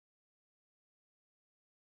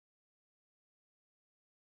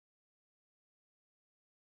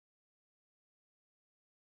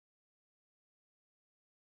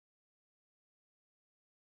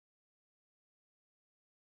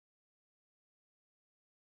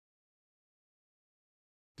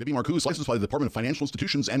Debbie Marcoux is licensed by the Department of Financial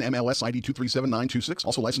Institutions and MLS ID 237926.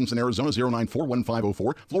 Also licensed in Arizona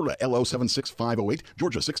 0941504, Florida LO 76508,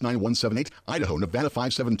 Georgia 69178, Idaho, Nevada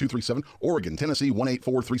 57237, Oregon, Tennessee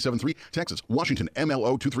 184373, Texas, Washington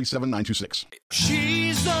MLO 237926.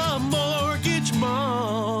 She's a mortgage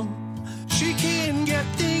mom. She can get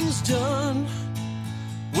things done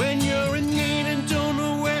when you're in need and don't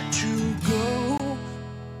know where to go.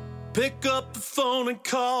 Pick up the phone and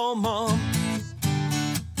call Mom.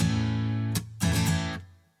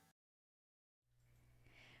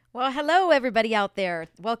 Well, hello, everybody out there.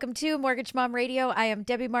 Welcome to Mortgage Mom Radio. I am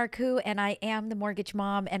Debbie Marcoux, and I am the Mortgage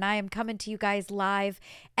Mom, and I am coming to you guys live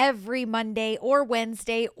every Monday or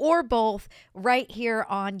Wednesday or both right here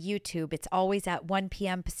on YouTube. It's always at 1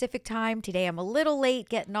 p.m. Pacific time. Today I'm a little late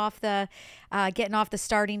getting off the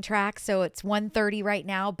starting track, so it's 1:30 right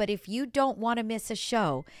now. But if you don't want to miss a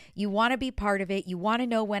show, you want to be part of it, you want to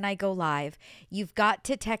know when I go live, you've got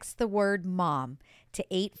to text the word MOM to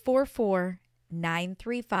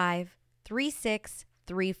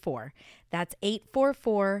 844-935-3634. That's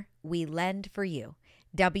 844 We Lend for You.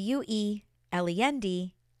 WELEND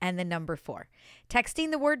and the number 4.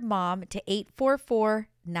 Texting the word MOM to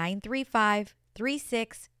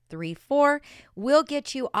 844-935-3634 will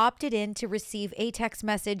get you opted in to receive a text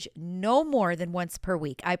message no more than once per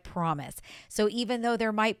week. I promise. So even though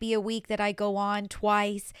there might be a week that I go on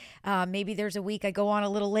twice, maybe there's a week I go on a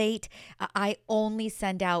little late, I only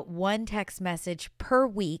send out one text message per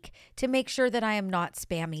week to make sure that I am not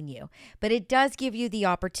spamming you. But it does give you the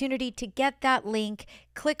opportunity to get that link,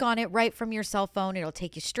 click on it right from your cell phone. It'll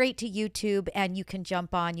take you straight to YouTube and you can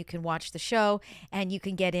jump on, you can watch the show, and you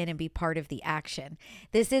can get in and be part of the action.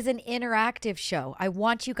 This is an interactive show. I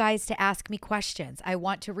want you guys to ask me questions. I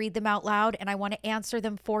want to read them out loud and I want to answer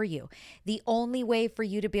them for you. The only way for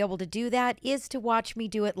you to be able to do that is to watch me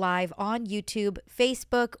do it live on YouTube,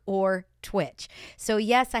 Facebook, or Twitch. So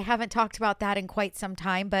yes, I haven't talked about that in quite some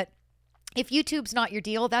time, but if YouTube's not your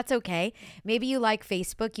deal, that's okay. Maybe you like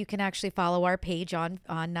Facebook. You can actually follow our page on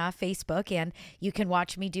Facebook, and you can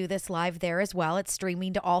watch me do this live there as well. It's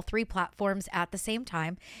streaming to all 3 platforms at the same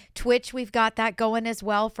time. Twitch, we've got that going as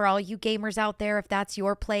well for all you gamers out there. If that's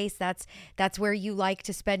your place, that's where you like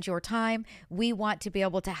to spend your time. We want to be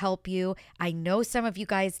able to help you. I know some of you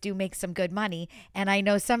guys do make some good money, and I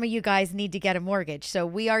know some of you guys need to get a mortgage. So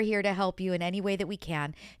we are here to help you in any way that we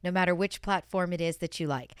can, no matter which platform it is that you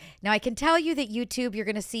like. Now, I can tell you that YouTube, you're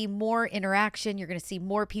going to see more interaction. You're going to see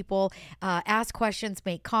more people ask questions,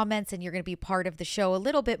 make comments, and you're going to be part of the show a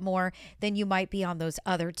little bit more than you might be on those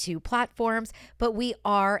other 2 platforms. But we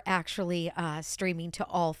are actually streaming to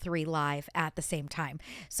all 3 live at the same time.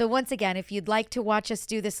 So once again, if you'd like to watch us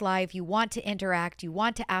do this live, you want to interact, you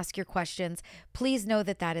want to ask your questions, please know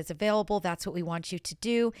that that is available. That's what we want you to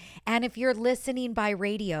do. And if you're listening by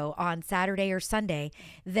radio on Saturday or Sunday,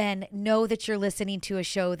 then know that you're listening to a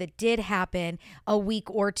show that did happen a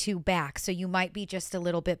week or 2 back. So you might be just a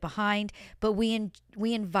little bit behind, but we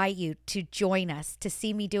invite you to join us, to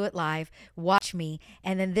see me do it live, watch me.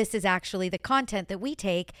 And then this is actually the content that we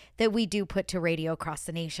take that we do put to radio across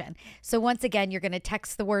the nation. So once again, you're going to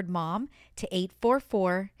text the word MOM to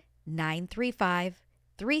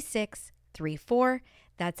 844-935-3634.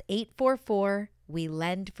 That's 844 We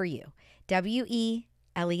Lend for You.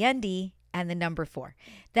 WELEND and the number 4.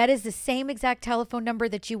 That is the same exact telephone number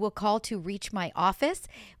that you will call to reach my office.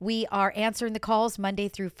 We are answering the calls Monday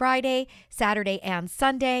through Friday, Saturday and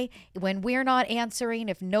Sunday. When we're not answering,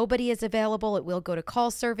 if nobody is available, it will go to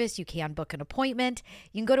call service. You can book an appointment.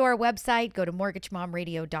 You can go to our website, go to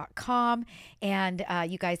mortgagemomradio.com, and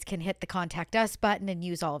you guys can hit the contact us button and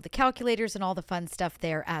use all of the calculators and all the fun stuff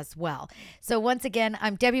there as well. So once again,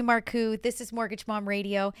 I'm Debbie Marcoux. This is Mortgage Mom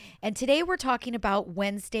Radio, and today we're talking about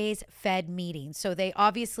Wednesday's Fed meeting. So they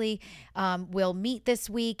obviously will meet this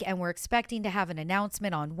week, and we're expecting to have an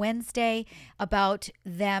announcement on Wednesday about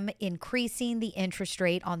them increasing the interest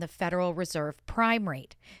rate on the Federal Reserve prime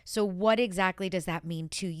rate. So what exactly does that mean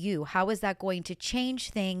to you? How is that going to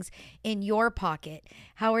change things in your pocket?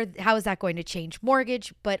 How is that going to change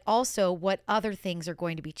mortgage, but also what other things are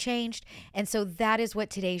going to be changed? And so that is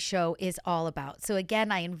what today's show is all about. So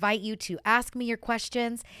again, I invite you to ask me your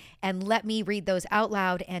questions and let me read those out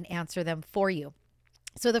loud and answer them for you.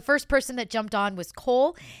 So the first person that jumped on was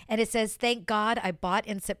Cole, and it says, thank God I bought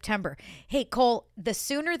in September. Hey, Cole, the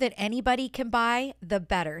sooner that anybody can buy, the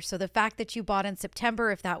better. So the fact that you bought in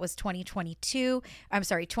September, if that was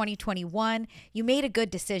 2021, you made a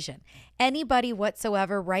good decision. Anybody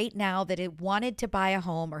whatsoever right now that it wanted to buy a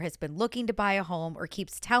home or has been looking to buy a home or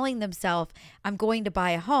keeps telling themselves, I'm going to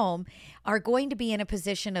buy a home, are going to be in a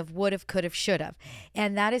position of would have, could have, should have.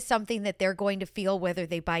 And that is something that they're going to feel whether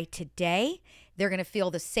they buy today. They're going to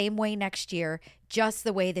feel the same way next year, just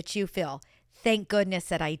the way that you feel. Thank goodness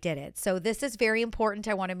that I did it. So this is very important.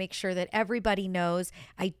 I want to make sure that everybody knows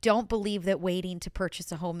I don't believe that waiting to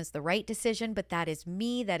purchase a home is the right decision, but that is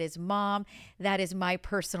me, that is mom, that is my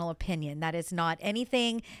personal opinion. That is not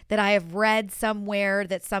anything that I have read somewhere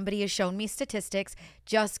that somebody has shown me statistics,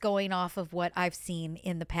 just going off of what I've seen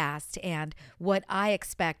in the past and what I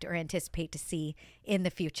expect or anticipate to see in the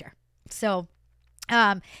future. So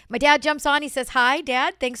my dad jumps on. He says, hi,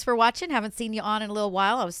 Dad. Thanks for watching. Haven't seen you on in a little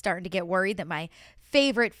while. I was starting to get worried that my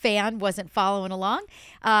favorite fan wasn't following along.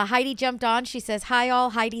 Heidi jumped on. She says, hi,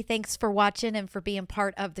 all. Heidi, thanks for watching and for being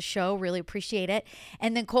part of the show. Really appreciate it.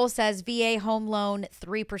 And then Cole says, VA home loan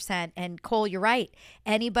 3%. And Cole, you're right.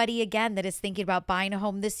 Anybody, again, that is thinking about buying a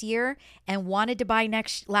home this year and wanted to buy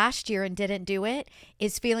last year and didn't do it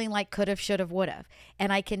is feeling like could have, should have, would have.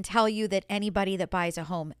 And I can tell you that anybody that buys a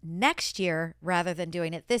home next year rather than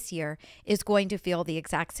doing it this year is going to feel the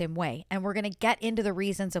exact same way. And we're going to get into the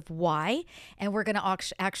reasons of why, and we're going to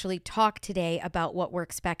actually talk today about what we're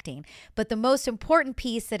expecting. But the most important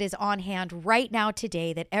piece that is on hand right now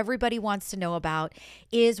today that everybody wants to know about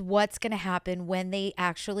is what's going to happen when they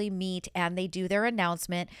actually meet and they do their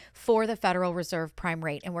announcement for the Federal Reserve prime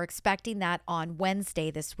rate. And we're expecting that on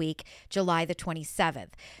Wednesday this week, July the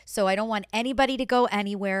 27th. So I don't want anybody to go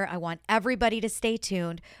anywhere. I want everybody to stay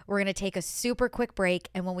tuned. We're going to take a super quick break.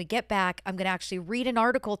 And when we get back, I'm going to actually read an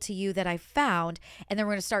article to you that I found, and then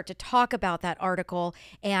we're going to start to talk about that article.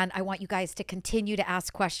 And I want you guys to continue to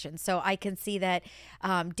ask questions. So I can see that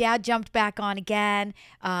Dad jumped back on again.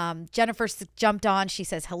 Jennifer jumped on. She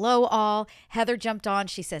says, hello, all. Heather jumped on.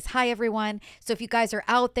 She says, hi, everyone. So if you guys are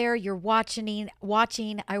out there, you're watching,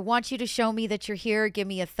 I want you to show me that you're here. Give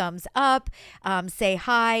me a thumbs up. Say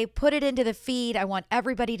hi. Put it into the feed. I want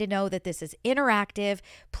everybody to know that this is interactive.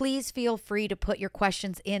 Please feel free to put your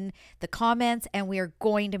questions in the comments, and we are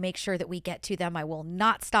going to make sure that we get to them. I will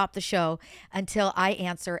not stop the show until I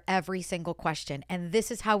answer every single question. And this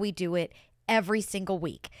is how we do it every single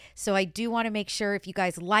week. So I do want to make sure if you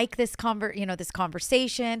guys like this this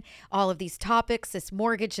conversation, all of these topics, this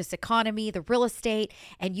mortgage, this economy, the real estate,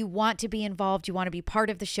 and you want to be involved, you want to be part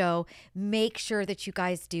of the show, make sure that you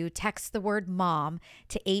guys do text the word mom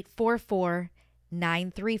to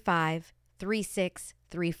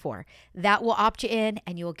 844-935-3634. That will opt you in,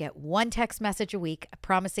 and you will get one text message a week. I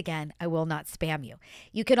promise again, I will not spam you.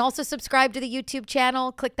 You can also subscribe to the YouTube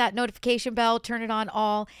channel, click that notification bell, turn it on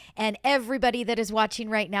all. And everybody that is watching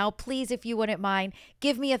right now, please, if you wouldn't mind,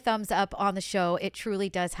 give me a thumbs up on the show. It truly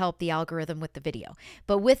does help the algorithm with the video.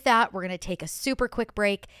 But with that, we're going to take a super quick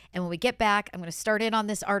break. And when we get back, I'm going to start in on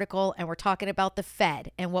this article, and we're talking about the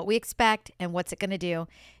Fed and what we expect and what's it going to do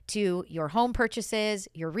to your home purchases,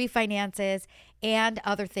 your refinances, and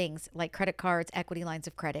other things like credit cards, equity lines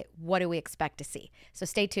of credit. What do we expect to see? So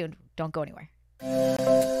stay tuned. Don't go anywhere.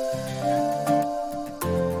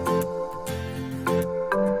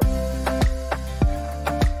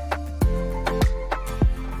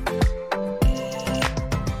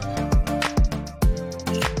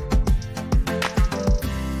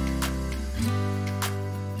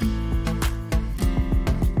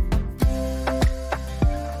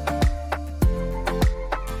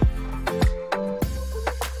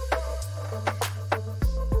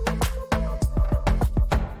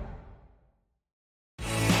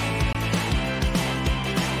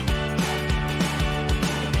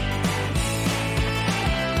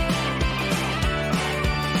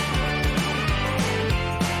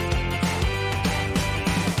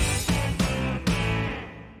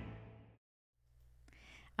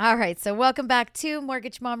 All right, so welcome back to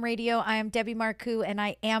Mortgage Mom Radio. I am Debbie Marcoux, and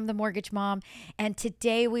I am the Mortgage Mom. And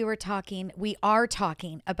today we are talking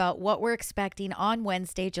about what we're expecting on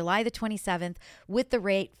Wednesday, July the 27th, with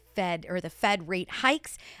the Fed rate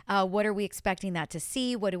hikes. What are we expecting that to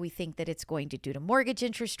see? What do we think that it's going to do to mortgage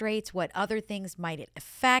interest rates? What other things might it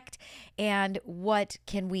affect? And what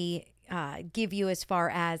can we give you as far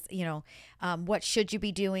as, What should you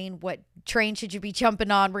be doing? What train should you be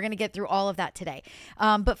jumping on? We're going to get through all of that today.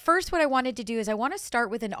 But first, what I wanted to do is I want to start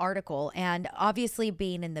with an article. And obviously,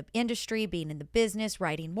 being in the industry, being in the business,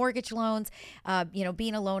 writing mortgage loans,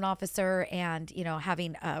 being a loan officer and,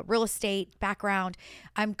 having a real estate background,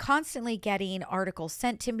 I'm constantly getting articles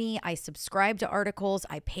sent to me. I subscribe to articles.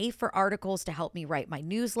 I pay for articles to help me write my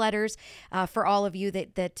newsletters for all of you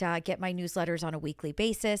that get my newsletters on a weekly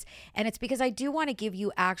basis. And it's because I do want to give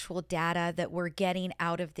you actual data that we're getting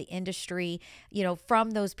out of the industry,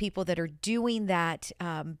 from those people that are doing that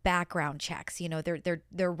background checks.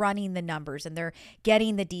 They're running the numbers and they're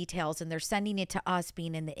getting the details and they're sending it to us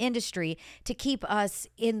being in the industry to keep us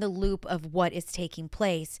in the loop of what is taking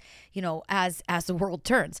place, as the world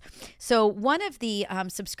turns. So one of the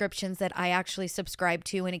subscriptions that I actually subscribe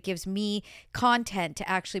to, and it gives me content to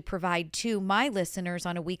actually provide to my listeners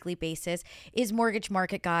on a weekly basis, is Mortgage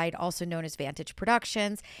Market Guide, also known as Vantage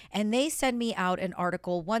Productions. And they send me out an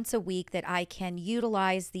article once a week that I can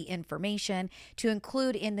utilize the information to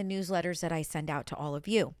include in the newsletters that I send out to all of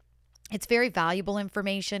you. It's very valuable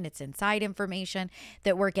information. It's inside information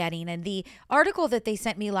that we're getting. And the article that they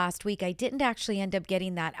sent me last week, I didn't actually end up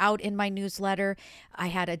getting that out in my newsletter. I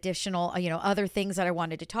had additional, other things that I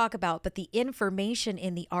wanted to talk about, but the information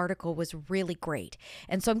in the article was really great.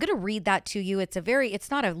 And so I'm going to read that to you.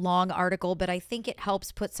 It's not a long article, but I think it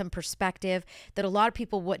helps put some perspective that a lot of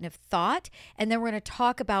people wouldn't have thought. And then we're going to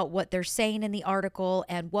talk about what they're saying in the article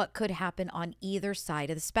and what could happen on either side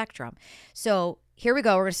of the spectrum. So here we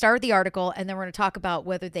go. We're going to start with the article, and then we're going to talk about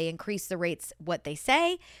whether they increase the rates, what they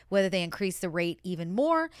say, whether they increase the rate even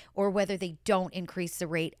more, or whether they don't increase the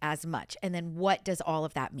rate as much. And then what does all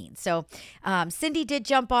of that mean? So Cindy did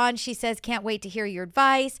jump on. She says, can't wait to hear your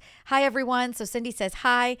advice. Hi, everyone. So Cindy says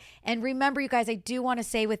hi. And remember, you guys, I do want to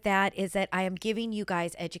say with that is that I am giving you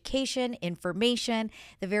guys education, information,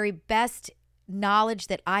 the very best knowledge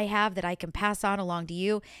that I have that I can pass on along to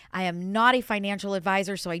you. I am not a financial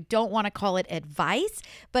advisor, so I don't want to call it advice,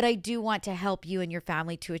 but I do want to help you and your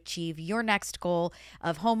family to achieve your next goal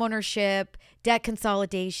of homeownership, debt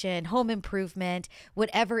consolidation, home improvement,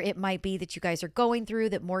 whatever it might be that you guys are going through,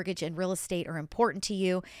 that mortgage and real estate are important to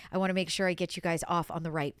you. I want to make sure I get you guys off on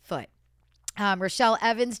the right foot. Rochelle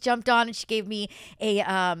Evans jumped on and she gave me a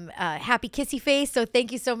happy kissy face. So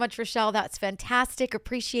thank you so much, Rochelle. That's fantastic.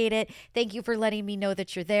 Appreciate it. Thank you for letting me know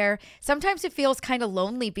that you're there. Sometimes it feels kind of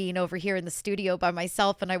lonely being over here in the studio by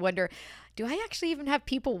myself. And I wonder, do I actually even have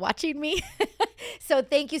people watching me? So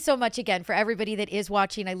thank you so much again for everybody that is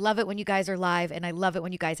watching. I love it when you guys are live and I love it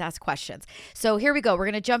when you guys ask questions. So here we go. We're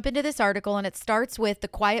going to jump into this article and it starts with the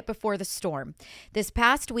quiet before the storm. This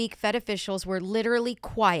past week, Fed officials were literally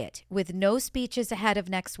quiet with no speeches ahead of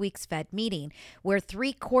next week's Fed meeting, where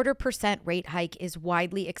 0.75% rate hike is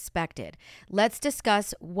widely expected. Let's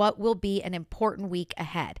discuss what will be an important week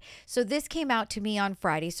ahead. So this came out to me on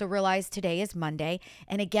Friday. So realize today is Monday.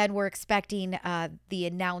 And again, we're expecting the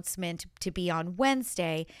announcement to be on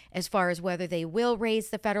Wednesday as far as whether they will raise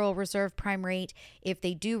the Federal Reserve prime rate. If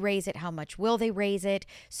they do raise it, how much will they raise it?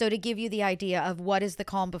 So to give you the idea of what is the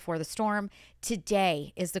calm before the storm,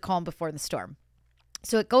 today is the calm before the storm.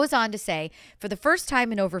 So it goes on to say, for the first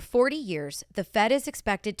time in over 40 years, the Fed is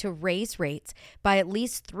expected to raise rates by at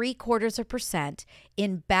least 0.75%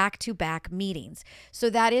 in back-to-back meetings. So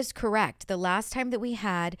that is correct. The last time that we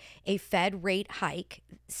had a Fed rate hike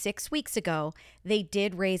 6 weeks ago, they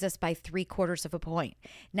did raise us by 0.75 point.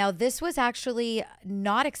 Now, this was actually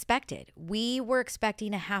not expected. We were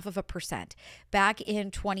expecting 0.5%. Back in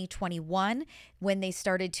 2021, when they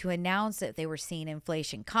started to announce that they were seeing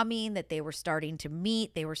inflation coming, that they were starting to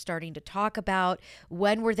meet, they were starting to talk about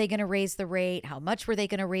when were they going to raise the rate, how much were they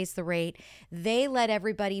going to raise the rate. They let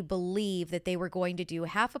everybody believe that they were going to do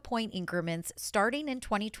 0.5 point increments starting in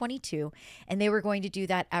 2022, and they were going to do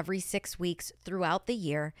that every 6 weeks throughout the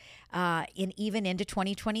year, even into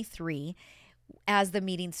 2023. As the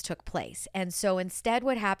meetings took place. And so instead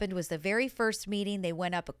what happened was the very first meeting, they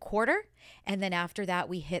went up 0.25, and then after that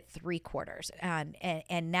we hit 0.75.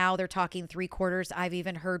 And now they're talking 0.75. I've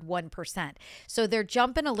even heard 1%. So they're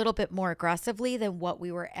jumping a little bit more aggressively than what we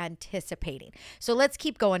were anticipating. So let's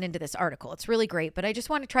keep going into this article. It's really great, but I just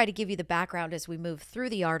want to try to give you the background as we move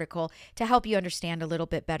through the article to help you understand a little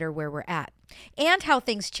bit better where we're at and how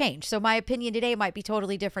things change. So my opinion today might be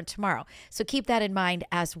totally different tomorrow. So keep that in mind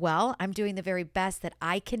as well. I'm doing the very best that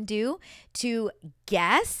I can do to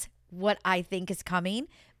guess what I think is coming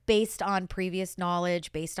based on previous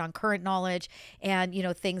knowledge, based on current knowledge, and,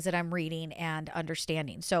 things that I'm reading and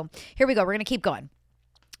understanding. So here we go. We're going to keep going.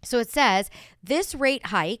 So it says this rate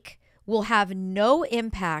hike will have no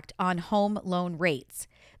impact on home loan rates,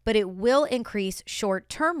 but it will increase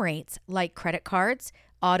short-term rates like credit cards,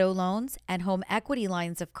 auto loans, and home equity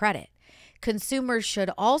lines of credit. Consumers should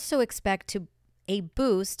also expect a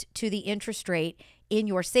boost to the interest rate in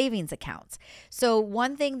your savings accounts. So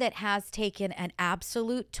one thing that has taken an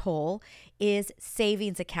absolute toll is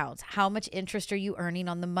savings accounts. How much interest are you earning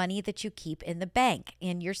on the money that you keep in the bank,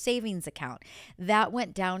 in your savings account? That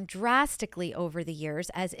went down drastically over the years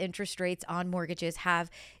as interest rates on mortgages have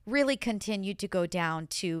really continued to go down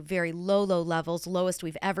to very low levels, lowest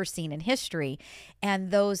we've ever seen in history.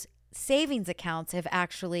 And those savings accounts have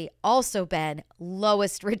actually also been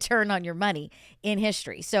lowest return on your money in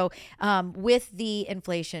history. So with the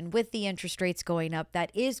inflation, with the interest rates going up,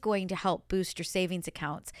 that is going to help boost your savings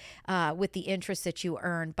accounts with the interest that you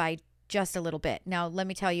earn by just a little bit. Now, let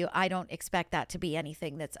me tell you, I don't expect that to be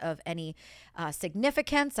anything that's of any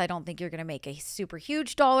significance. I don't think you're going to make a super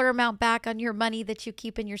huge dollar amount back on your money that you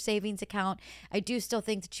keep in your savings account. I do still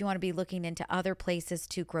think that you want to be looking into other places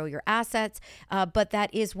to grow your assets, but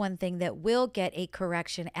that is one thing that will get a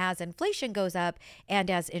correction as inflation goes up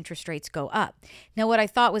and as interest rates go up. Now, what I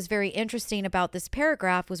thought was very interesting about this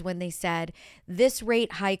paragraph was when they said this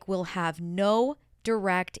rate hike will have no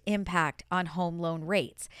direct impact on home loan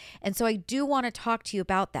rates. And so I do want to talk to you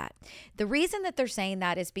about that. The reason that they're saying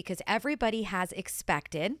that is because everybody has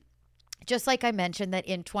expected, just like I mentioned that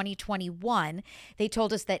in 2021, they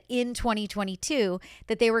told us that in 2022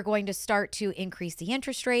 that they were going to start to increase the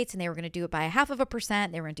interest rates and they were going to do it by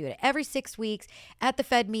 0.5%. They were going to do it every 6 weeks at the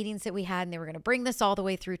Fed meetings that we had, and they were going to bring this all the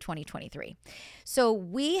way through 2023. So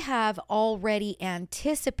we have already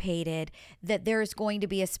anticipated that there's going to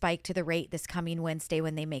be a spike to the rate this coming Wednesday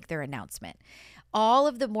when they make their announcement. All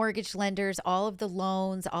of the mortgage lenders, all of the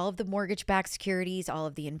loans, all of the mortgage-backed securities, all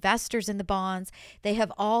of the investors in the bonds, they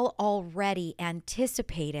have all already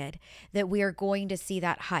anticipated that we are going to see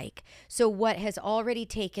that hike. So what has already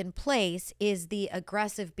taken place is the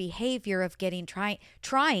aggressive behavior of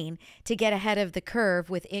trying to get ahead of the curve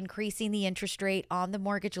with increasing the interest rate on the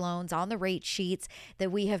mortgage loans, on the rate sheets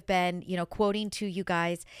that we have been, quoting to you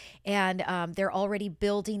guys. And they're already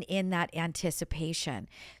building in that anticipation.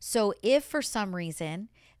 So if for some reason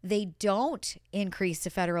they don't increase the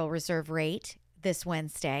Federal Reserve rate this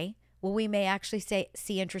Wednesday, well, we may actually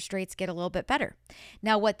see interest rates get a little bit better.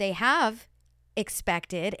 Now, what they have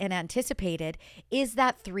expected and anticipated is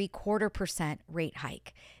that 0.75% rate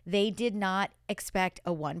hike. They did not expect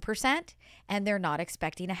a 1%, and they're not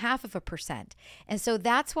expecting a 0.5%. And so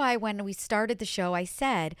that's why when we started the show, I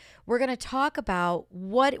said, we're going to talk about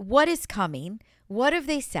what is coming. What have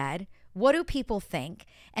they said? What do people think?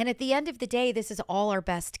 And at the end of the day, this is all our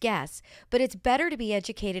best guess, but it's better to be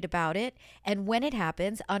educated about it. And when it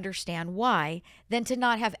happens, understand why, than to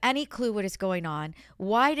not have any clue what is going on.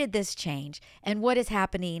 Why did this change and what is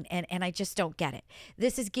happening? And I just don't get it.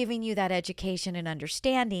 This is giving you that education and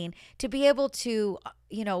understanding to be able to,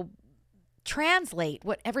 translate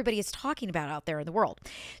what everybody is talking about out there in the world.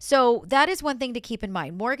 So that is one thing to keep in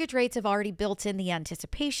mind. Mortgage rates have already built in the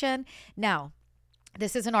anticipation. Now,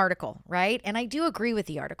 this is an article, right? And I do agree with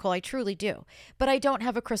the article. I truly do. But I don't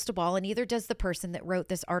have a crystal ball, and neither does the person that wrote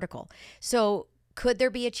this article. So could there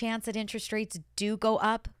be a chance that interest rates do go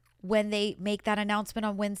up when they make that announcement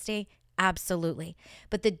on Wednesday? Absolutely.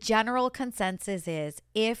 But the general consensus is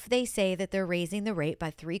if they say that they're raising the rate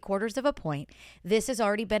by 0.75 point, this has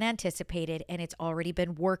already been anticipated and it's already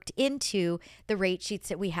been worked into the rate sheets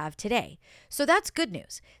that we have today. So that's good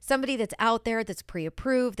news. Somebody that's out there that's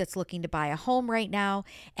pre-approved, that's looking to buy a home right now,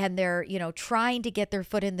 and they're, trying to get their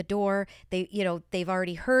foot in the door. They've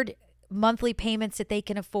already heard monthly payments that they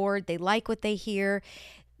can afford. They like what they hear.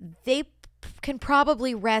 They can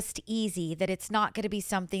probably rest easy that it's not going to be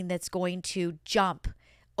something that's going to jump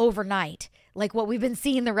overnight like what we've been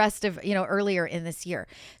seeing the rest of, earlier in this year.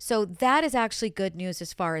 So that is actually good news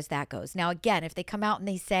as far as that goes. Now, again, if they come out and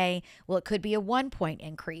they say, well, it could be a 1 point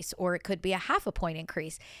increase or it could be a 0.5 point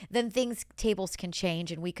increase, then tables can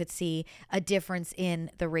change and we could see a difference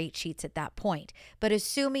in the rate sheets at that point. But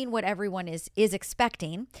assuming what everyone is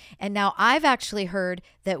expecting, and now I've actually heard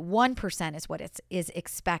that 1% is what is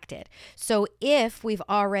expected. So if we've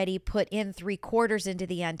already put in 3/4 into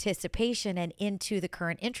the anticipation and into the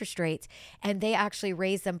current interest rates, and they actually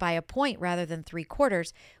raise them by a point rather than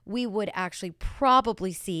 3/4, we would actually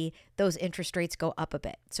probably see those interest rates go up a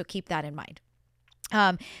bit. So keep that in mind.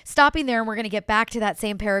 Stopping there, and we're going to get back to that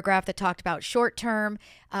same paragraph that talked about short-term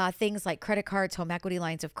things like credit cards, home equity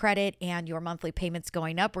lines of credit, and your monthly payments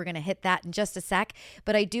going up. We're going to hit that in just a sec.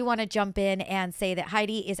 But I do want to jump in and say that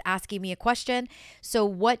Heidi is asking me a question. So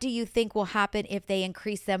what do you think will happen if they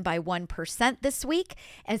increase them by 1% this week?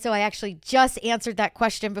 And so I actually just answered that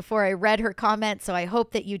question before I read her comment. So I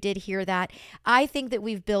hope that you did hear that. I think that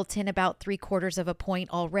we've built in about 3/4 of a point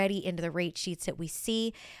already into the rate sheets that we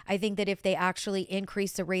see. I think that if they actually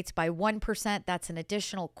increase the rates by 1%, that's an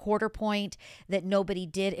additional 1/4 point that nobody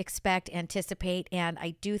did anticipate. And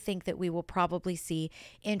I do think that we will probably see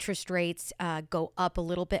interest rates go up a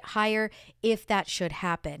little bit higher if that should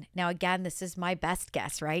happen. Now, again, this is my best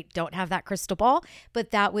guess, right? Don't have that crystal ball,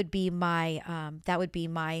 but that would be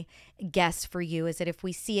my guess for you, is that if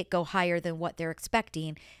we see it go higher than what they're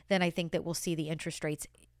expecting, then I think that we'll see the interest rates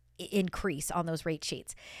increase on those rate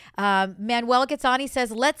sheets. Manuel gets on. He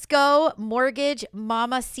says, let's go mortgage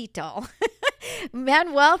mamacito.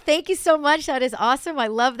 Manuel, thank you so much. That is awesome. I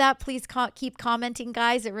love that. Please keep commenting,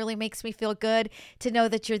 guys. It really makes me feel good to know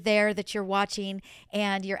that you're there, that you're watching,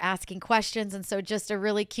 and you're asking questions. And so just a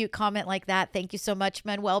really cute comment like that. Thank you so much,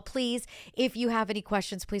 Manuel. Please, if you have any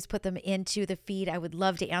questions, please put them into the feed. I would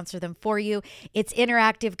love to answer them for you. It's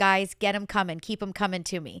interactive, guys. Get them coming. Keep them coming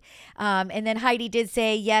to me. And then Heidi did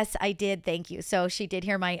say, yes, I did. Thank you. So she did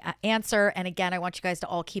hear my answer. And again, I want you guys to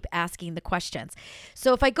all keep asking the questions.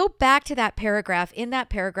 So if I go back to that paragraph, in that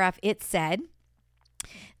paragraph, it said,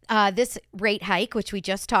 this rate hike, which we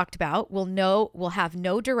just talked about, will have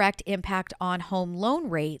no direct impact on home loan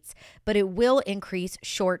rates, but it will increase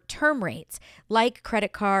short-term rates like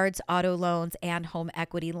credit cards, auto loans, and home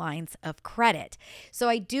equity lines of credit. So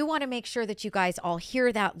I do want to make sure that you guys all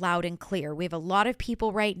hear that loud and clear. We have a lot of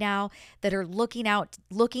people right now that are looking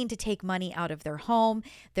to take money out of their home.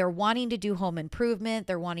 They're wanting to do home improvement.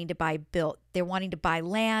 They're wanting to buy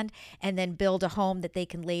land and then build a home that they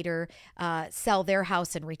can later sell their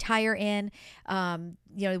house and retire in.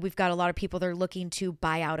 We've got a lot of people that are looking to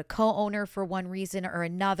buy out a co-owner for one reason or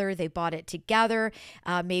another. They bought it together,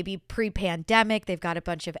 maybe pre-pandemic. They've got a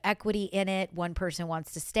bunch of equity in it. One person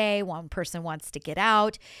wants to stay, one person wants to get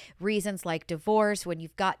out. Reasons like divorce, when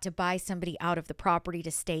you've got to buy somebody out of the property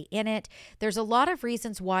to stay in it. There's a lot of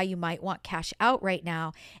reasons why you might want cash out right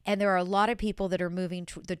now. And there are a lot of people that are moving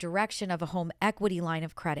to the direction of a home equity line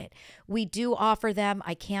of credit. We do offer them.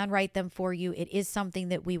 I can write them for you. It is something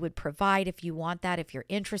that we would provide if you want that, if you're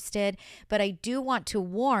interested. But I do want to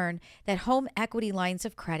warn that home equity lines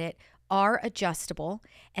of credit are adjustable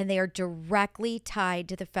and they are directly tied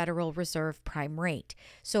to the Federal Reserve prime rate.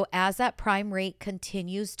 So as that prime rate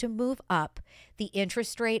continues to move up, the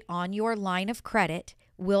interest rate on your line of credit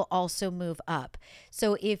will also move up.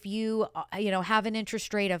 So if you have an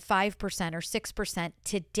interest rate of 5% or 6%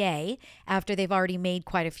 today, after they've already made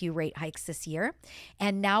quite a few rate hikes this year,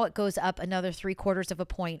 and now it goes up another 3/4 of a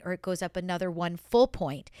point, or it goes up another 1 full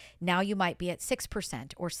point, now you might be at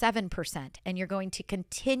 6% or 7%, and you're going to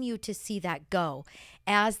continue to see that go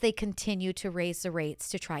as they continue to raise the rates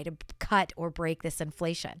to try to cut or break this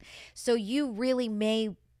inflation. So you really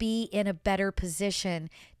may be in a better position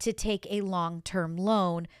to take a long-term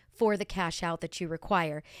loan for the cash out that you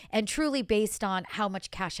require, and truly based on how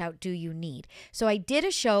much cash out do you need. So I did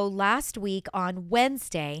a show last week on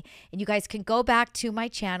Wednesday, and you guys can go back to my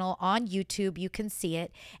channel on YouTube. You can see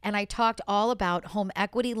it. And I talked all about home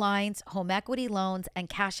equity lines, home equity loans, and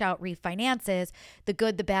cash out refinances, the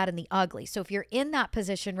good, the bad, and the ugly. So if you're in that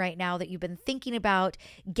position right now that you've been thinking about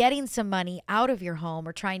getting some money out of your home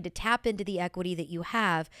or trying to tap into the equity that you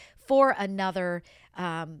have for another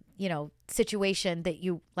situation that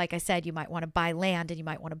you, like I said, you might want to buy land and you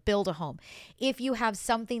might want to build a home. If you have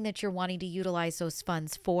something that you're wanting to utilize those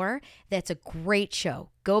funds for, that's a great show.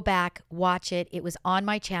 Go back, watch it. It was on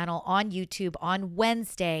my channel on YouTube on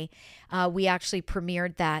Wednesday. We actually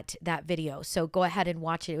premiered that video. So go ahead and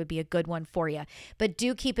watch it. It would be a good one for you. But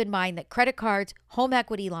do keep in mind that credit cards, home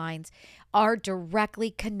equity lines are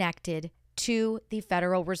directly connected to the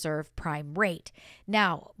Federal Reserve prime rate.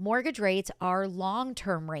 Now, mortgage rates are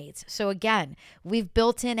long-term rates. So again, we've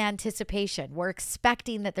built in anticipation. We're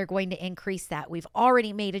expecting that they're going to increase that. We've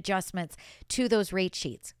already made adjustments to those rate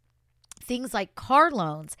sheets. Things like car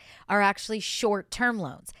loans are actually short-term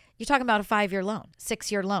loans. You're talking about a 5-year loan,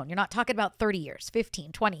 6-year loan. You're not talking about 30 years,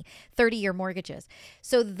 15, 20, 30-year mortgages.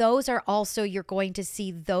 So those are also, you're going to see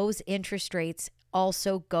those interest rates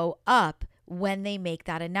also go up when they make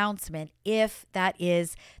that announcement, if that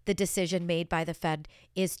is the decision made by the Fed,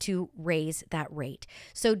 is to raise that rate.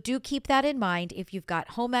 So do keep that in mind. If you've got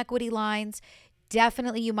home equity lines,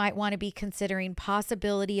 definitely you might want to be considering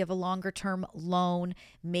possibility of a longer term loan,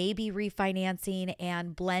 maybe refinancing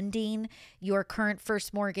and blending your current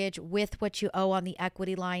first mortgage with what you owe on the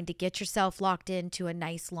equity line to get yourself locked into a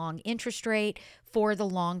nice long interest rate for the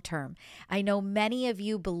long term. I know many of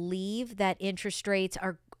you believe that interest rates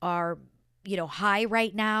are high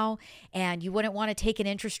right now, and you wouldn't want to take an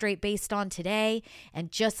interest rate based on today.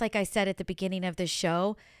 And just like I said at the beginning of this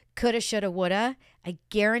show, coulda, shoulda, woulda, I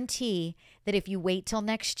guarantee that if you wait till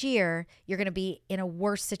next year, you're going to be in a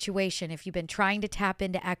worse situation if you've been trying to tap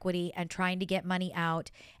into equity and trying to get money out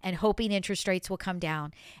and hoping interest rates will come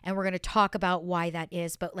down. And we're going to talk about why that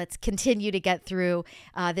is. But let's continue to get through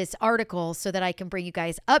this article so that I can bring you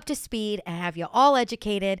guys up to speed and have you all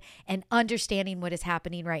educated and understanding what is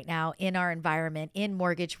happening right now in our environment, in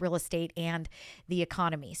mortgage, real estate, and the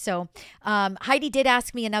economy. So Heidi did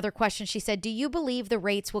ask me another question. She said, do you believe the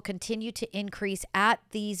rates will continue to increase at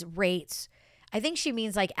these rates? I think she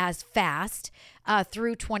means like as fast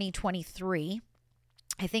through 2023.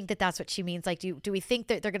 I think that that's what she means. Like, do we think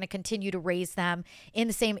that they're going to continue to raise them in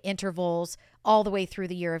the same intervals all the way through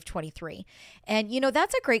the year of 23? And,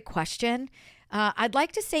 that's a great question. I'd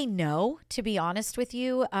like to say no, to be honest with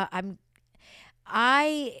you.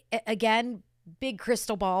 Again, big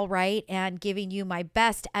crystal ball, right? And giving you my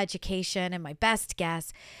best education and my best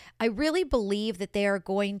guess. I really believe that they are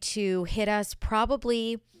going to hit us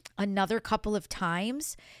probably another couple of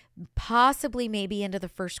times, possibly maybe into the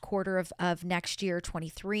first quarter of next year,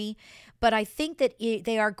 23. But I think that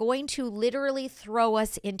they are going to literally throw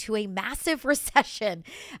us into a massive recession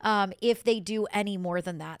if they do any more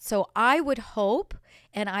than that. So I would hope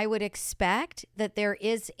and I would expect that there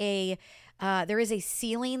is a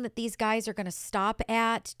ceiling that these guys are going to stop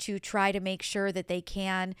at to try to make sure that they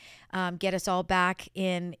can get us all back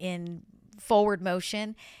in forward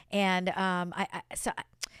motion. And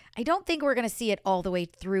I don't think we're going to see it all the way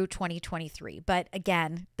through 2023. But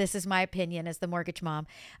again, this is my opinion as the mortgage mom.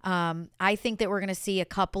 I think that we're going to see a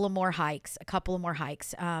couple of more hikes,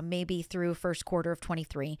 maybe through first quarter of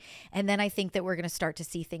 23. And then I think that we're going to start to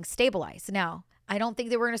see things stabilize. Now, I don't think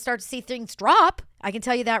that we're going to start to see things drop. I can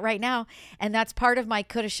tell you that right now. And that's part of my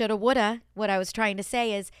coulda, shoulda, woulda. What I was trying to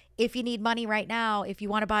say is if you need money right now, if you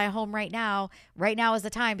want to buy a home right now is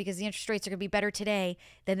the time because the interest rates are going to be better today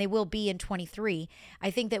than they will be in 23.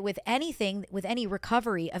 I think that with anything, with any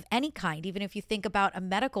recovery of any kind, even if you think about a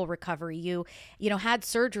medical recovery, you had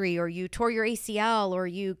surgery or you tore your ACL or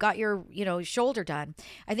you got your, shoulder done.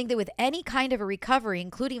 I think that with any kind of a recovery,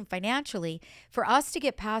 including financially, for us to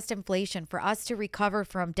get past inflation, for us to recover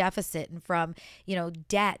from deficit and from,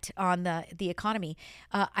 debt on the economy,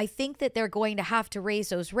 I think that they're going to have to raise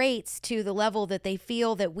those rates to the level that they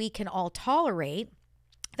feel that we can all tolerate.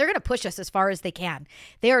 They're going to push us as far as they can.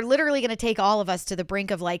 They are literally going to take all of us to the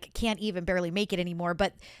brink of can't even barely make it anymore,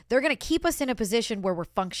 but they're going to keep us in a position where we're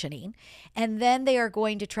functioning. And then they are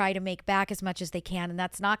going to try to make back as much as they can. And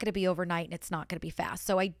that's not going to be overnight and it's not going to be fast.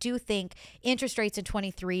 So I do think interest rates in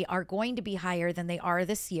 23 are going to be higher than they are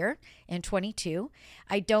this year in 22.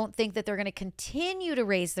 I don't think that they're going to continue to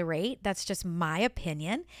raise the rate. That's just my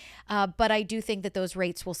opinion. But I do think that those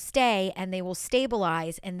rates will stay and they will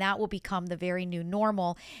stabilize, and that will become the very new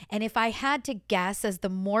normal. And if I had to guess as the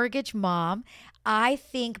mortgage mom, I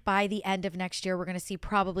think by the end of next year, we're going to see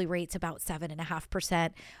probably rates about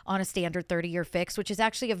 7.5% on a standard 30-year fix, which is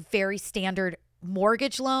actually a very standard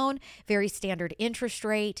mortgage loan, very standard interest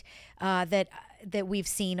rate that we've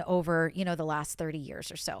seen over, the last 30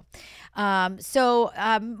 years or so.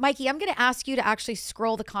 Mikey, I'm going to ask you to actually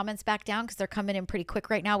scroll the comments back down because they're coming in pretty quick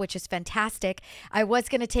right now, which is fantastic. I was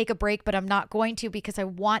going to take a break, but I'm not going to because I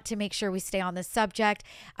want to make sure we stay on this subject.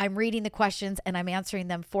 I'm reading the questions and I'm answering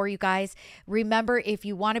them for you guys. Remember, if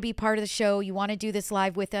you want to be part of the show, you want to do this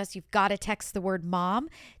live with us, you've got to text the word mom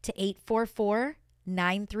to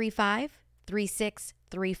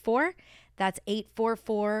 844-935-3634. That's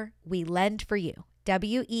 844 We Lend for You,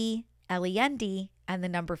 WELEND and the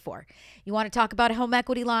number 4. You want to talk about a home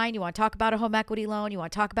equity line, you want to talk about a home equity loan, you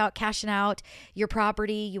want to talk about cashing out your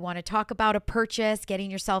property, you want to talk about a purchase, getting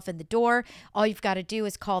yourself in the door, all you've got to do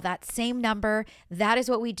is call that same number. That is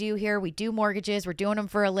what we do here. We do mortgages. We're doing them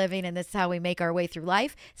for a living, and this is how we make our way through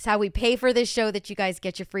life. It's how we pay for this show that you guys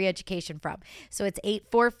get your free education from. So it's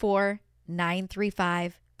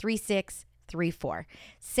 844-935-3634.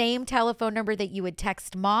 Same telephone number that you would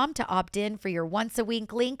text mom to opt in for your once a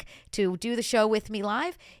week link to do the show with me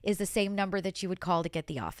live is the same number that you would call to get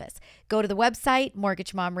the office. Go to the website,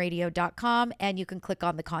 mortgagemomradio.com, and you can click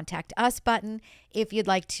on the contact us button if you'd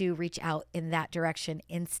like to reach out in that direction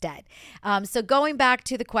instead. So going back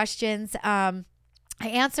to the questions, I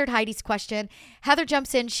answered Heidi's question. Heather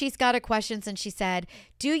jumps in. She's got a question and she said,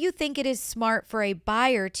 do you think it is smart for a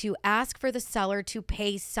buyer to ask for the seller to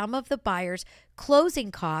pay some of the buyer's closing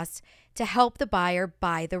costs to help the buyer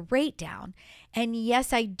buy the rate down? And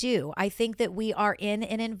yes, I do. I think that we are in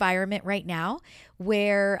an environment right now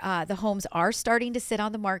where the homes are starting to sit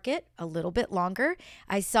on the market a little bit longer.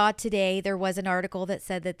 I saw today there was an article that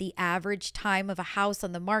said that the average time of a house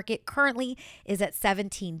on the market currently is at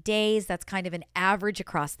 17 days. That's kind of an average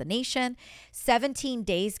across the nation. 17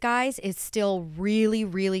 days, guys, is still really,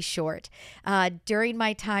 really short. During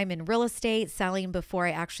my time in real estate, selling before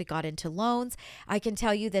I actually got into loans, I can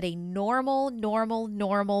tell you that a normal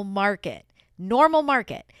market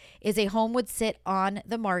is a home would sit on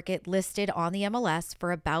the market listed on the MLS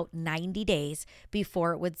for about 90 days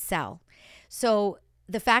before it would sell. So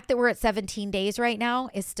the fact that we're at 17 days right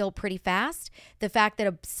now is still pretty fast. The fact that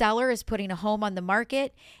a seller is putting a home on the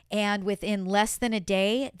market and within less than a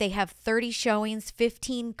day, they have 30 showings,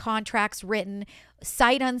 15 contracts written,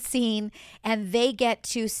 sight unseen, and they get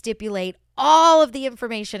to stipulate all of the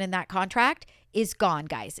information in that contract is gone,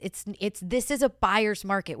 guys. This is a buyer's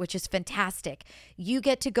market, which is fantastic. You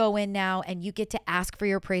get to go in now and you get to ask for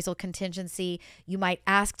your appraisal contingency. You might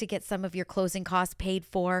ask to get some of your closing costs paid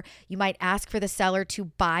for. You might ask for the seller to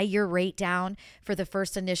buy your rate down for the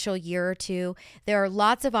first initial year or two. There are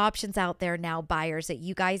lots of options out there now, buyers, that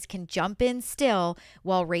you guys can jump in still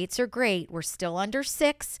while rates are great. We're still under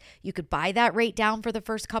 6. You could buy that rate down for the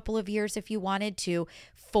first couple of years if you wanted to,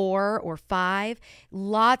 4 or 5.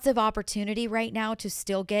 Lots of opportunity right now to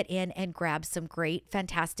still get in and grab some great,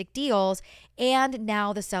 fantastic deals. And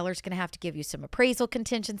now the seller's going to have to give you some appraisal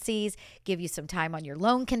contingencies, give you some time on your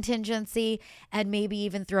loan contingency, and maybe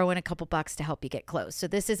even throw in a couple bucks to help you get close. So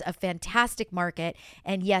this is a fantastic market.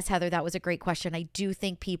 And yes, Heather, that was a great question. I do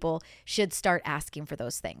think people should start asking for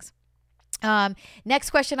those things. Next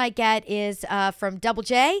question I get is from Double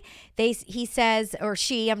J. He says, or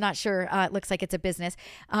she, I'm not sure, it looks like it's a business.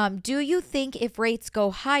 Do you think if rates go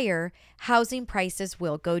higher, housing prices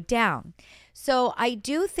will go down? So I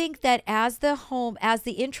do think that as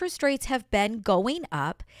the interest rates have been going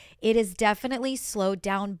up, it has definitely slowed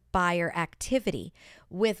down buyer activity.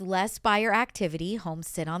 With less buyer activity, homes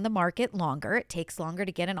sit on the market longer. It takes longer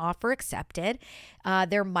to get an offer accepted.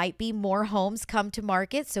 There might be more homes come to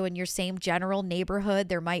market. So in your same general neighborhood,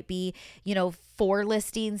 there might be, 4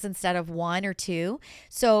 listings instead of 1 or 2.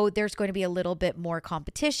 So there's going to be a little bit more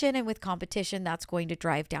competition. And with competition, that's going to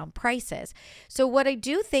drive down prices. So what I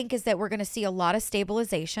do think is that we're going to see a lot of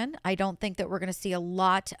stabilization. I don't think that we're going to see a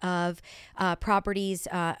lot of properties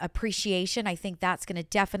appreciation. I think that's going to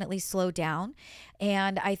definitely slow down.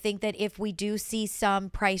 And I think that if we do see some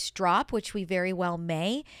price drop, which we very well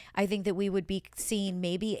may, I think that we would be seeing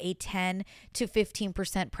maybe a 10 to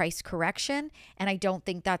 15% price correction. And I don't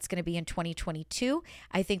think that's going to be in 2022.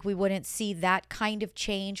 I think we wouldn't see that kind of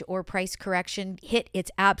change or price correction hit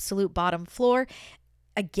its absolute bottom floor.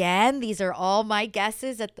 Again, these are all my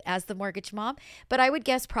guesses as the mortgage mom, but I would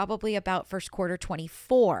guess probably about first quarter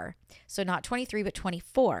 24. So not 23, but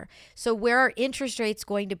 24. So where are interest rates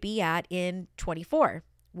going to be at in 24?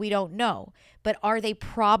 We don't know, but are they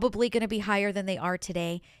probably going to be higher than they are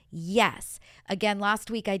today? Yes. Again, last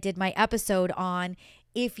week I did my episode on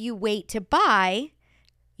if you wait to buy,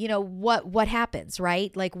 what happens,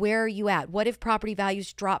 right? Like, where are you at? What if property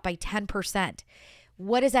values drop by 10%?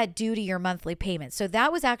 What does that do to your monthly payment? So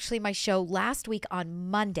that was actually my show last week on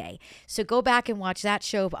Monday. So go back and watch that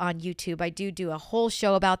show on YouTube. I do a whole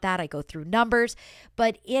show about that. I go through numbers.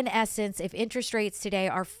 But in essence, if interest rates today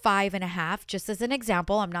are 5.5, just as an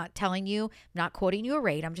example, I'm not quoting you a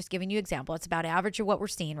rate. I'm just giving you an example. It's about average of what we're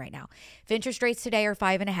seeing right now. If interest rates today are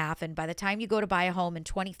 5.5, and by the time you go to buy a home in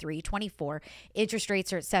 23, 24, interest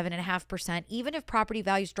rates are at 7.5%, even if property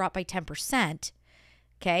values drop by 10%,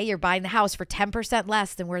 okay, you're buying the house for 10%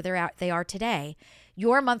 less than where they are today,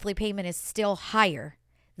 your monthly payment is still higher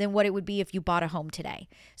than what it would be if you bought a home today.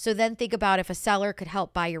 So then think about if a seller could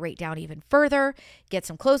help buy your rate down even further, get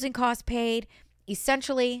some closing costs paid.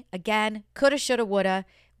 Essentially, again, coulda, shoulda, woulda.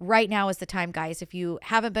 Right now is the time, guys. If you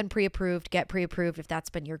haven't been pre-approved, get pre-approved if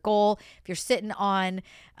that's been your goal. If you're sitting on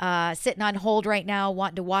hold right now,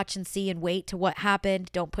 wanting to watch and see and wait to what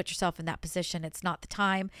happened, don't put yourself in that position. It's not the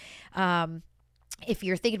time. If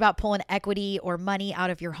you're thinking about pulling equity or money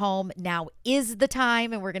out of your home, now is the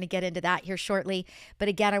time, and we're going to get into that here shortly. But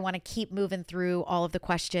again, I want to keep moving through all of the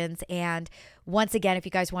questions. And once again, if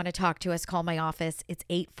you guys want to talk to us, call my office. It's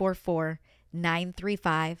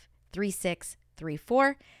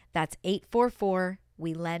 844-935-3634. That's 844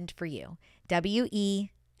 We Lend For You.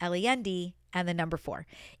 WELEND and the number 4.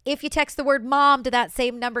 If you text the word mom to that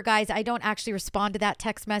same number, guys, I don't actually respond to that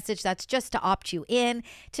text message. That's just to opt you in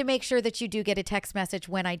to make sure that you do get a text message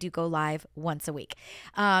when I do go live once a week.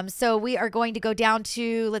 So we are going to go down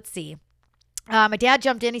to, let's see. My dad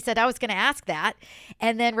jumped in. He said, I was going to ask that.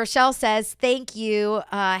 And then Rochelle says, thank you.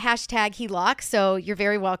 Hashtag HELOC. So you're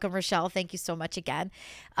very welcome, Rochelle. Thank you so much again.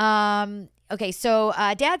 Okay, so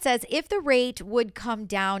Dad says, if the rate would come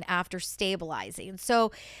down after stabilizing.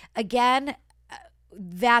 So again,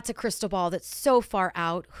 that's a crystal ball that's so far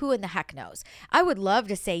out. Who in the heck knows? I would love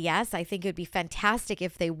to say yes. I think it would be fantastic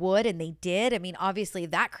if they would, and they did. I mean, obviously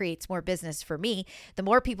that creates more business for me. The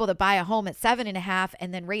more people that buy a home at 7.5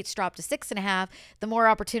 and then rates drop to 6.5, the more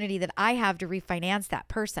opportunity that I have to refinance that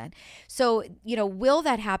person. So, will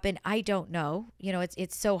that happen? I don't know.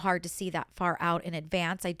 It's so hard to see that far out in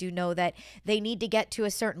advance. I do know that they need to get to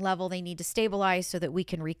a certain level. They need to stabilize so that we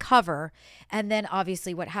can recover. And then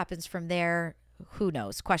obviously what happens from there, who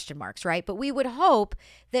knows? Question marks, right? But we would hope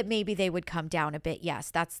that maybe they would come down a bit. Yes,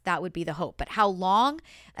 that would be the hope. But how long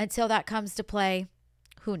until that comes to play?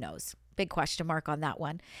 Who knows? Big question mark on that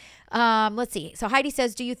one. Let's see. So Heidi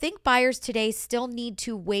says, do you think buyers today still need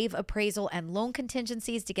to waive appraisal and loan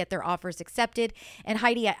contingencies to get their offers accepted? And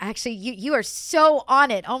Heidi, actually, you are so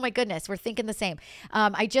on it. Oh my goodness. We're thinking the same.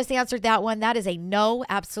 I just answered that one. That is a no.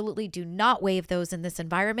 Absolutely do not waive those in this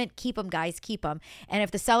environment. Keep them, guys. Keep them. And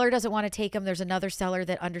if the seller doesn't want to take them, there's another seller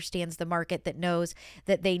that understands the market that knows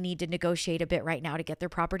that they need to negotiate a bit right now to get their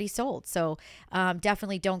property sold. So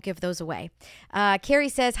definitely don't give those away. Carrie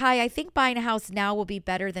says, hi, I think buying a house now will be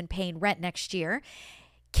better than paying rent next year.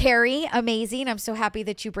 Carrie, amazing. I'm so happy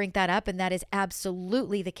that you bring that up, and that is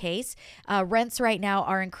absolutely the case. Rents right now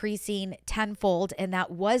are increasing tenfold, and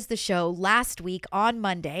that was the show last week on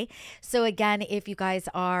Monday. So again, if you guys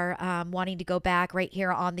are wanting to go back right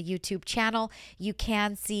here on the YouTube channel, you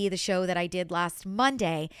can see the show that I did last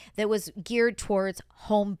Monday that was geared towards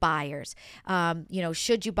home buyers.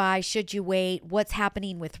 Should you buy? Should you wait? What's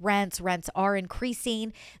happening with rents? Rents are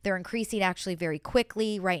increasing. They're increasing actually very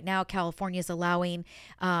quickly. Right now, California is allowing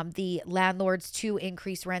the landlords to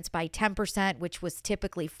increase rents by 10%, which was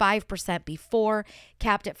typically 5% before,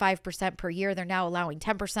 capped at 5% per year. They're now allowing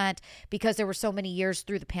 10% because there were so many years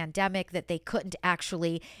through the pandemic that they couldn't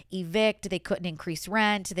actually evict. They couldn't increase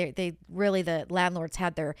rent. They really, the landlords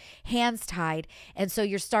had their hands tied. And so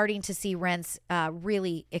you're starting to see rents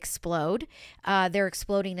really explode. They're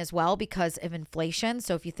exploding as well because of inflation.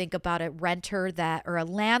 So if you think about a renter or a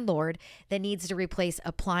landlord that needs to replace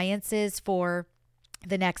appliances for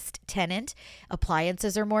the next tenant,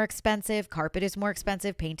 appliances are more expensive, carpet is more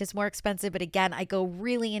expensive, paint is more expensive. But again, I go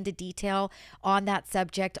really into detail on that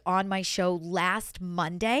subject on my show last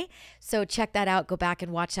Monday. So check that out. Go back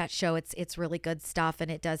and watch that show. It's really good stuff, and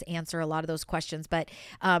it does answer a lot of those questions. But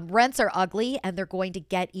rents are ugly, and they're going to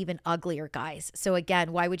get even uglier, guys. So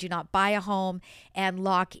again, why would you not buy a home and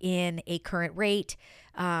lock in a current rate?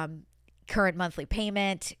 Current monthly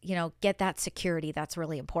payment, get that security. That's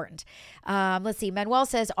really important. Let's see. Manuel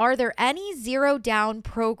says, are there any zero down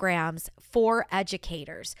programs for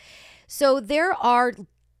educators? So there are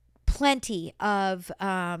plenty of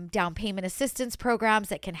down payment assistance programs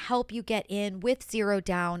that can help you get in with zero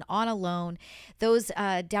down on a loan. Those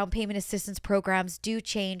down payment assistance programs do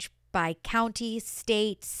change by county,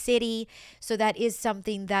 state, city. So that is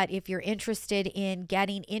something that if you're interested in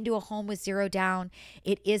getting into a home with zero down,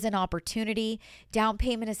 it is an opportunity. Down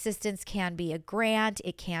payment assistance can be a grant.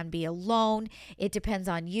 It can be a loan. It depends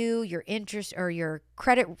on you, your interest or your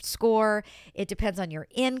credit score. It depends on your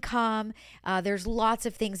income. There's lots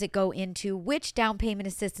of things that go into which down payment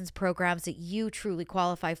assistance programs that you truly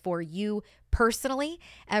qualify for. You personally,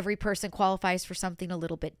 every person qualifies for something a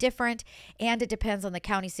little bit different, and it depends on the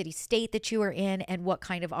county, city, state that you are in and what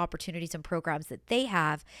kind of opportunities and programs that they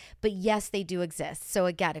have. But yes, they do exist. So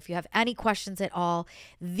again, if you have any questions at all,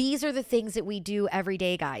 these are the things that we do every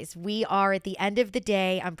day, guys. We are, at the end of the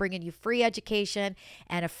day, I'm bringing you free education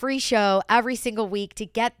and a free show every single week to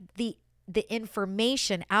get the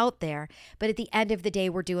information out there. But at the end of the day,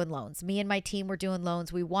 we're doing loans. Me and my team, we're doing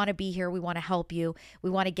loans. We want to be here. We want to help you. We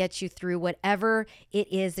want to get you through whatever it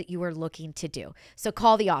is that you are looking to do. So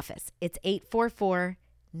call the office. It's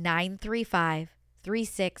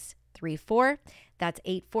 844-935-3634. That's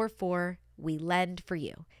 844 We Lend for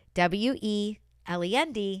You. WELEND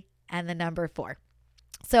and the number 4.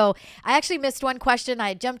 So I actually missed one question.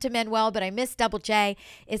 I jumped to Manuel, but I missed Double J.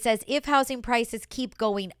 It says, if housing prices keep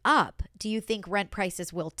going up, do you think rent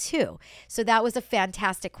prices will too? So that was a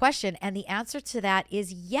fantastic question. And the answer to that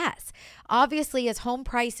is yes. Obviously, as home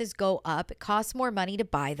prices go up, it costs more money to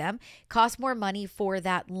buy them, costs more money for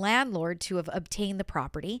that landlord to have obtained the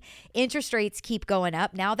property. Interest rates keep going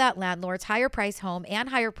up. Now that landlord's higher price home and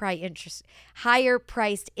higher priced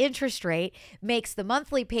interest rate makes the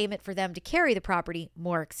monthly payment for them to carry the property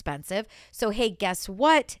more expensive. So, hey, guess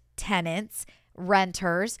what, tenants?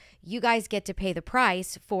 Renters, you guys get to pay the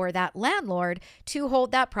price for that landlord to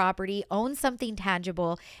hold that property, own something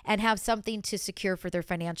tangible, and have something to secure for their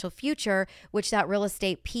financial future, which that real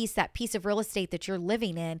estate piece, that piece of real estate that you're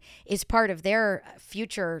living in, is part of their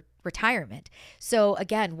future retirement. So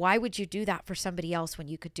again, why would you do that for somebody else when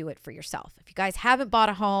you could do it for yourself? If you guys haven't bought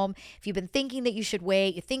a home, if you've been thinking that you should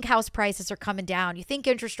wait, you think house prices are coming down, you think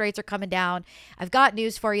interest rates are coming down, I've got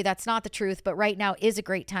news for you. That's not the truth, but right now is a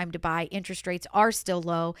great time to buy. Interest rates are still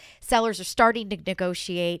low. Sellers are starting to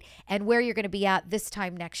negotiate, and where you're going to be at this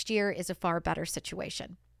time next year is a far better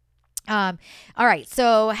situation. All right.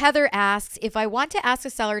 So Heather asks, if I want to ask a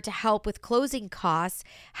seller to help with closing costs,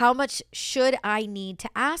 how much should I need to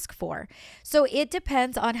ask for? So it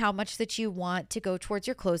depends on how much that you want to go towards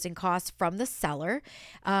your closing costs from the seller.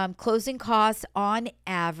 Closing costs on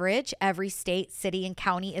average, every state, city, and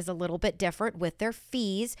county is a little bit different with their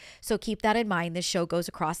fees. So keep that in mind. This show goes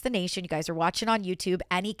across the nation. You guys are watching on YouTube.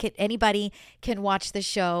 Anybody can watch the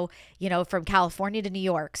show, from California to New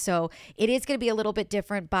York. So it is going to be a little bit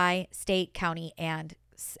different by state, county, and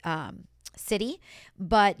city,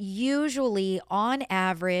 but usually on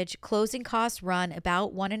average, closing costs run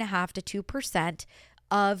about 1.5% to 2%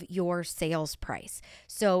 of your sales price.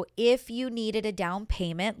 So if you needed a down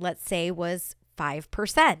payment, let's say was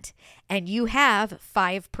 5%, and you have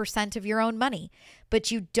 5% of your own money, but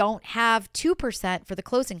you don't have 2% for the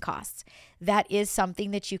closing costs, that is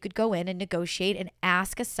something that you could go in and negotiate and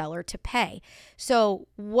ask a seller to pay. So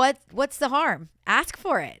what's the harm? Ask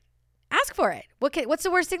for it. Ask for it. What's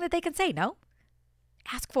the worst thing that they can say? No?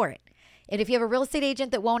 Ask for it. And if you have a real estate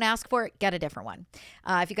agent that won't ask for it, get a different one.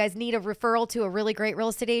 If you guys need a referral to a really great real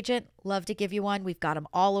estate agent, love to give you one. We've got them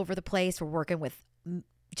all over the place. We're working with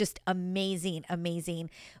just amazing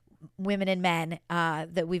women and men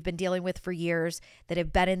that we've been dealing with for years, that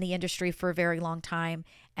have been in the industry for a very long time.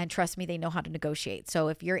 And trust me, they know how to negotiate. So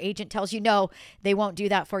if your agent tells you no, they won't do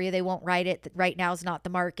that for you. They won't write it. Right now is not the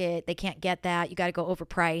market. They can't get that. You got to go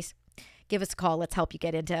overprice. Give us a call. Let's help you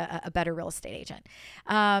get into a better real estate agent.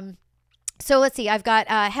 So let's see. I've got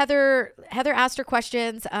Heather asked her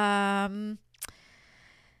questions.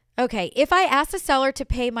 Okay. If I ask the seller to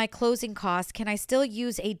pay my closing costs, can I still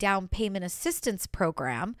use a down payment assistance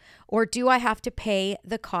program, or do I have to pay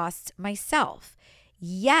the costs myself?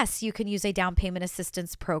 Yes, you can use a down payment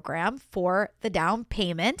assistance program for the down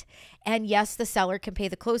payment. And yes, the seller can pay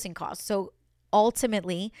the closing costs. So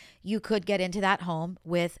ultimately, you could get into that home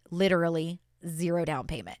with literally zero down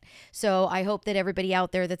payment. So I hope that everybody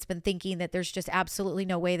out there that's been thinking that there's just absolutely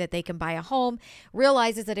no way that they can buy a home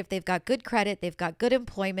realizes that if they've got good credit, they've got good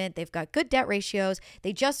employment, they've got good debt ratios,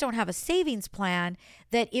 they just don't have a savings plan,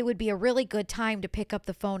 that it would be a really good time to pick up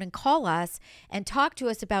the phone and call us and talk to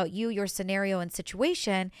us about you, your scenario and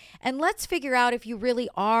situation. And let's figure out if you really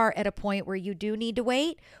are at a point where you do need to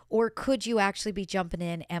wait, or could you actually be jumping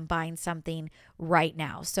in and buying something right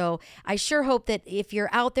now? So I sure hope that if you're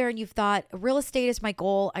out there and you've thought real estate is my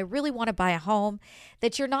goal, I really want to buy a home,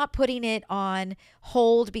 that you're not putting it on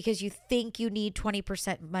hold because you think you need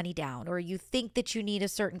 20% money down, or you think that you need a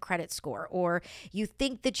certain credit score, or you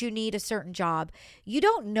think that you need a certain job. You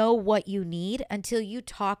don't know what you need until you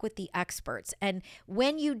talk with the experts. And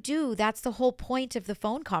when you do, that's the whole point of the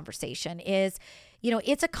phone conversation is,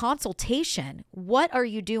 it's a consultation. What are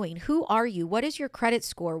you doing? Who are you? What is your credit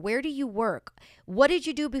score? Where do you work? What did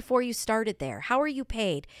you do before you started there? How are you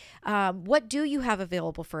paid? What do you have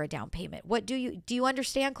available for a down payment? Do you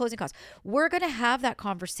understand closing costs? We're going to have that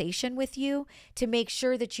conversation with you to make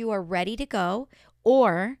sure that you are ready to go,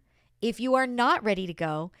 or if you are not ready to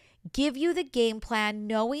go, give you the game plan,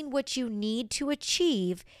 knowing what you need to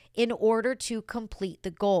achieve in order to complete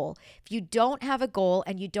the goal. If you don't have a goal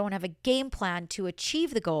and you don't have a game plan to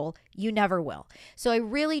achieve the goal, you never will. So I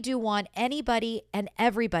really do want anybody and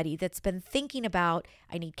everybody that's been thinking about,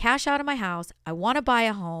 I need cash out of my house, I want to buy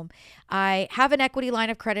a home, I have an equity line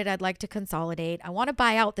of credit I'd like to consolidate, I want to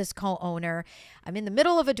buy out this co-owner, I'm in the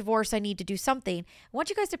middle of a divorce, I need to do something. I want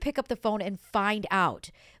you guys to pick up the phone and find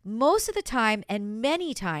out. Most of the time, and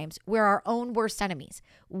many times, we're our own worst enemies.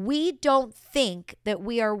 We don't think that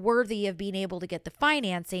we are worthy of being able to get the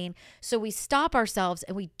financing, so we stop ourselves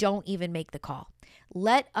and we don't even make the call.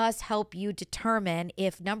 Let us help you determine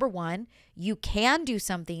if, number one, you can do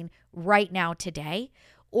something right now today,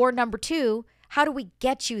 or number two, how do we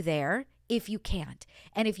get you there if you can't.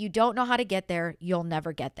 And if you don't know how to get there, you'll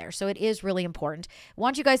never get there. So it is really important. I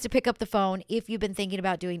want you guys to pick up the phone if you've been thinking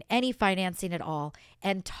about doing any financing at all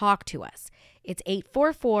and talk to us. It's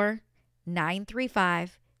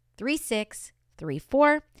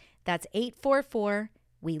 844-935-3634. That's 844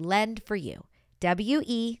 We Lend for You.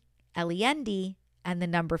 WELEND and the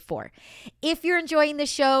number 4. If you're enjoying the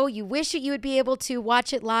show, you wish that you would be able to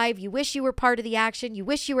watch it live, you wish you were part of the action, you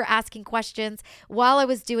wish you were asking questions while I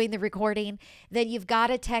was doing the recording, then you've got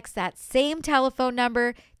to text that same telephone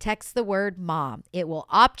number, text the word mom. It will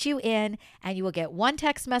opt you in and you will get one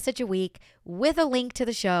text message a week with a link to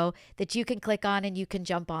the show that you can click on and you can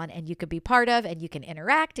jump on and you can be part of and you can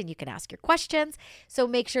interact and you can ask your questions. So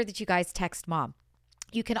make sure that you guys text mom.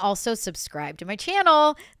 You can also subscribe to my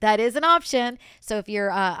channel. That is an option. So if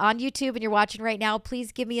you're on YouTube and you're watching right now,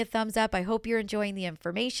 please give me a thumbs up. I hope you're enjoying the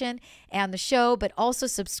information and the show, but also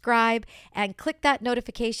subscribe and click that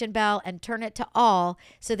notification bell and turn it to all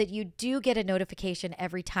so that you do get a notification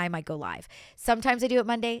every time I go live. Sometimes I do it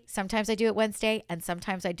Monday, sometimes I do it Wednesday, and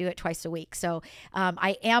sometimes I do it twice a week. So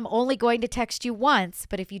I am only going to text you once,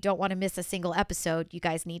 but if you don't want to miss a single episode, you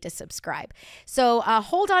guys need to subscribe. So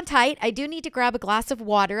hold on tight. I do need to grab a glass of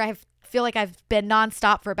water. I feel like I've been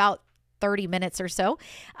nonstop for about 30 minutes or so.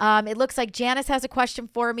 It looks like Janice has a question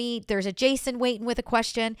for me. There's a Jason waiting with a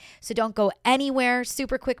question. So don't go anywhere.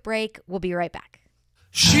 Super quick break. We'll be right back.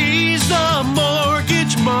 She's the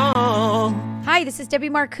mortgage mom. Hi, this is Debbie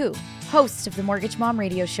Marcoux, host of the Mortgage Mom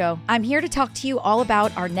Radio Show. I'm here to talk to you all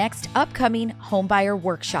about our next upcoming homebuyer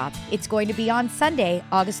workshop. It's going to be on Sunday,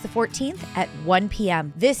 August the 14th at 1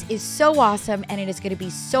 p.m. This is so awesome and it is going to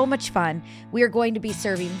be so much fun. We are going to be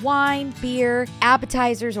serving wine, beer,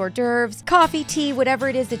 appetizers, hors d'oeuvres, coffee, tea, whatever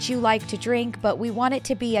it is that you like to drink, but we want it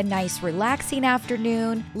to be a nice, relaxing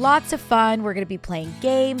afternoon. Lots of fun. We're going to be playing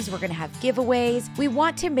games. We're going to have giveaways. We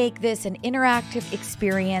want to make this an interactive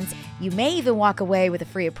experience. You may even walk away with a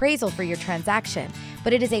free appraisal for your transaction,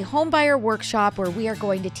 but it is a homebuyer workshop where we are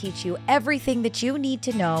going to teach you everything that you need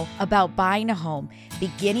to know about buying a home,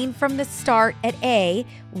 beginning from the start at A,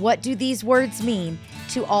 what do these words mean,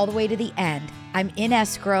 to all the way to the end. I'm in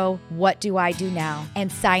escrow, what do I do now? And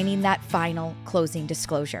signing that final closing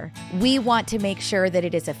disclosure. We want to make sure that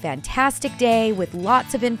it is a fantastic day with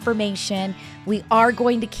lots of information. We are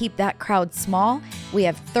going to keep that crowd small. We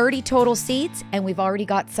have 30 total seats and we've already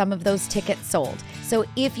got some of those tickets sold. So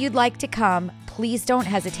if you'd like to come, please don't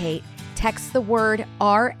hesitate. Text the word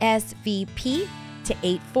RSVP to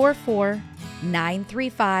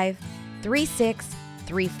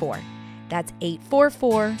 844-935-3634. That's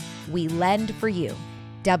 844 We Lend for You.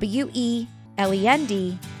 WELEND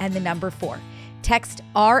and the number 4. Text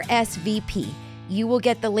RSVP. You will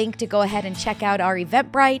get the link to go ahead and check out our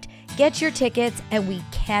Eventbrite, get your tickets, and we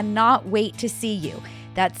cannot wait to see you.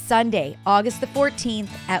 That's Sunday, August the 14th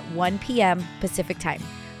at 1 p.m. Pacific time.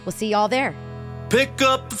 We'll see y'all there. Pick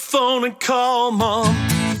up the phone and call mom.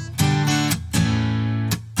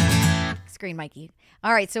 Screen Mikey.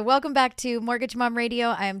 All right, so welcome back to Mortgage Mom Radio.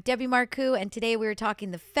 I am Debbie Marcoux, and today we were talking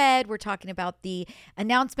the Fed. We're talking about the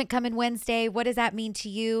announcement coming Wednesday. What does that mean to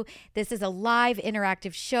you? This is a live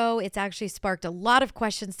interactive show. It's actually sparked a lot of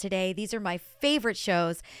questions today. These are my favorite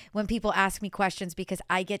shows when people ask me questions because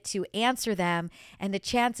I get to answer them, and the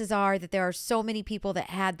chances are that there are so many people that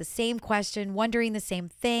had the same question, wondering the same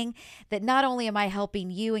thing, that not only am I helping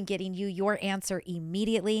you and getting you your answer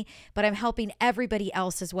immediately, but I'm helping everybody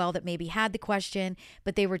else as well that maybe had the question,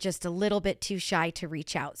 but they were just a little bit too shy to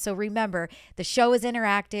reach out. So remember, the show is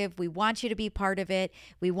interactive. We want you to be part of it.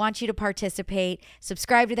 We want you to participate.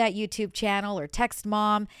 Subscribe to that YouTube channel or text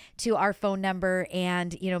mom to our phone number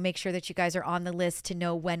and, make sure that you guys are on the list to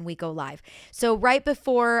know when we go live. So right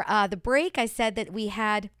before the break, I said that we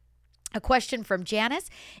had a question from Janice.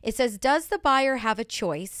 It says, does the buyer have a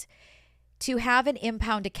choice to have an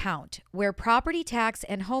impound account where property tax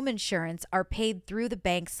and home insurance are paid through the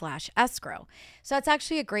bank/escrow? So that's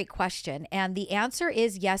actually a great question. And the answer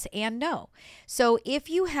is yes and no. So if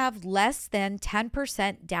you have less than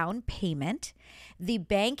 10% down payment, the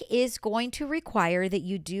bank is going to require that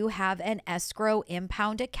you do have an escrow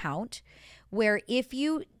impound account, where if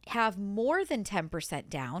you have more than 10%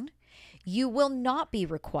 down, you will not be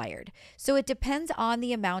required. So it depends on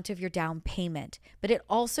the amount of your down payment, but it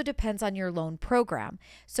also depends on your loan program.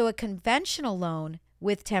 So a conventional loan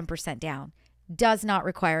with 10% down does not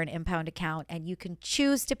require an impound account, and you can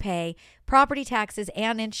choose to pay property taxes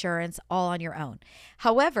and insurance all on your own.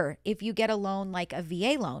 However, if you get a loan like a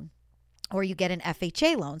VA loan, or you get an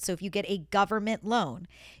FHA loan. So if you get a government loan,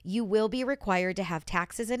 you will be required to have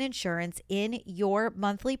taxes and insurance in your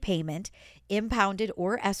monthly payment, impounded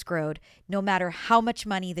or escrowed, no matter how much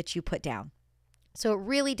money that you put down. So it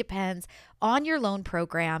really depends on your loan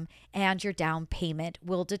program, and your down payment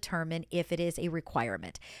will determine if it is a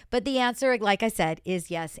requirement. But the answer, like I said,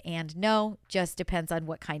 is yes and no, just depends on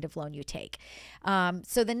what kind of loan you take.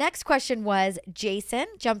 So the next question was, Jason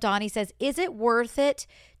jumped on. He says, is it worth it?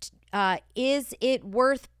 Is it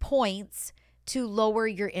worth points to lower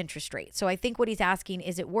your interest rate? So I think what he's asking,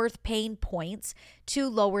 is it worth paying points to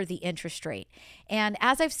lower the interest rate? And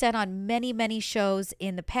as I've said on many, many shows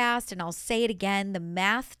in the past, and I'll say it again, the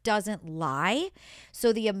math doesn't lie.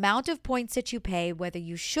 So the amount of points that you pay, whether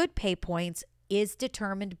you should pay points, is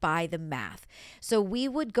determined by the math. So we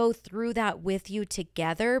would go through that with you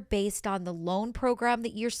together based on the loan program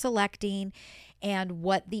that you're selecting and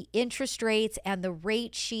what the interest rates and the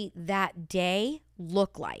rate sheet that day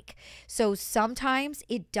look like. So sometimes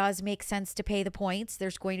it does make sense to pay the points.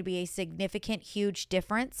 There's going to be a significant, huge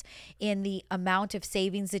difference in the amount of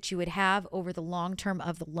savings that you would have over the long term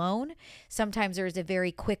of the loan. Sometimes there's a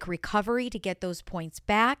very quick recovery to get those points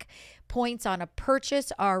back. Points on a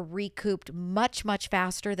purchase are recouped much, much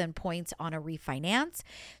faster than points on a refinance.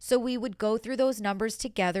 So we would go through those numbers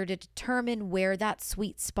together to determine where that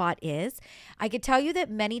sweet spot is. I could tell you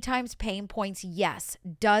that many times paying points, yes,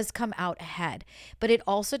 does come out ahead, but it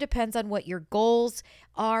also depends on what your goals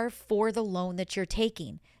are for the loan that you're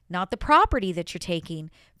taking. Not the property that you're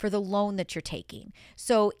taking, for the loan that you're taking.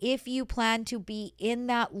 So if you plan to be in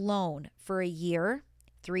that loan for a year,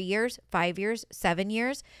 3 years, 5 years, 7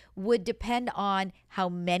 years, would depend on how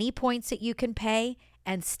many points that you can pay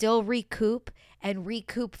and still recoup, and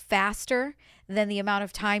recoup faster than the amount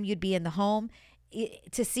of time you'd be in the home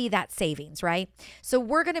to see that savings, right? So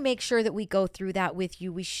we're going to make sure that we go through that with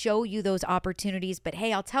you. We show you those opportunities. But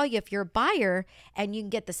hey, I'll tell you, if you're a buyer and you can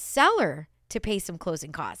get the seller to pay some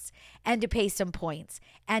closing costs and to pay some points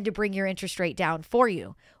and to bring your interest rate down for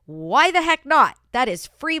you, why the heck not? That is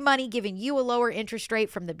free money, giving you a lower interest rate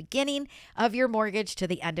from the beginning of your mortgage to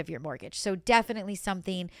the end of your mortgage. So definitely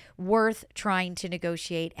something worth trying to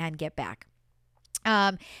negotiate and get back.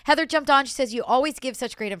 Heather jumped on. She says, you always give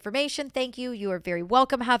such great information. Thank you. You are very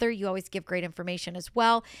welcome, Heather. You always give great information as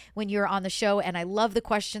well when you're on the show. And I love the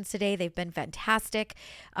questions today. They've been fantastic.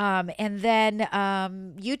 And then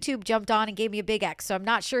YouTube jumped on and gave me a big X. So I'm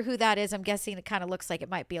not sure who that is. I'm guessing it kind of looks like it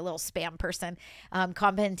might be a little spam person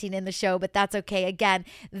commenting in the show, but that's okay. Again,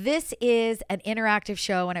 this is an interactive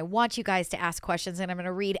show and I want you guys to ask questions, and I'm going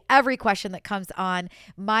to read every question that comes on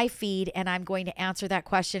my feed and I'm going to answer that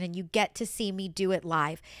question, and you get to see me do it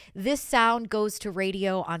live. This sound goes to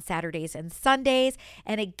radio on Saturdays and Sundays.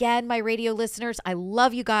 And again, my radio listeners, I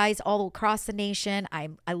love you guys all across the nation. I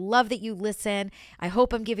love that you listen. I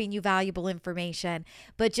hope I'm giving you valuable information.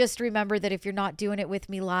 But just remember that if you're not doing it with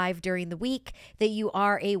me live during the week, that you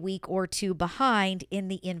are a week or two behind in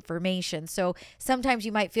the information. So sometimes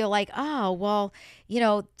you might feel like, oh, well, you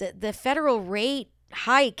know, the federal rate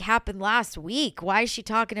hike happened last week. Why is she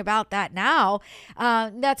talking about that now?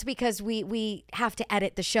 That's because we have to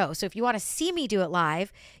edit the show. So if you want to see me do it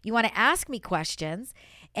live, you want to ask me questions,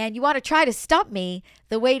 and you want to try to stump me,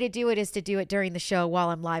 the way to do it is to do it during the show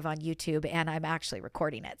while I'm live on YouTube and I'm actually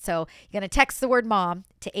recording it. So you're going to text the word mom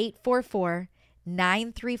to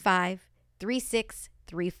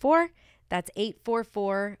 844-935-3634. That's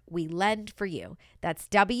 844 We Lend for You. That's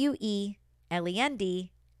WELEND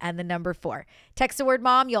and the number 4. Text the word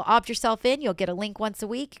mom. You'll opt yourself in. You'll get a link once a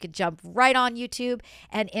week. You can jump right on YouTube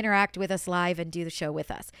and interact with us live and do the show with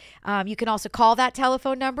us. You can also call that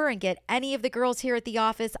telephone number and get any of the girls here at the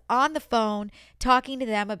office on the phone, talking to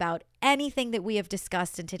them about anything that we have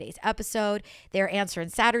discussed in today's episode. They're answering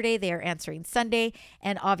Saturday, they are answering Sunday,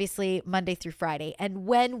 and obviously Monday through Friday. And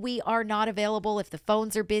when we are not available, if the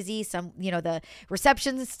phones are busy, the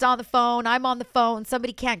receptionist's on the phone, I'm on the phone,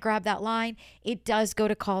 somebody can't grab that line, it does go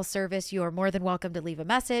to call service. You are more than welcome to leave a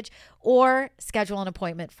message or schedule an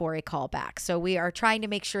appointment for a call back. So we are trying to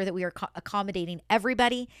make sure that we are accommodating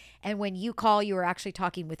everybody. And when you call, you are actually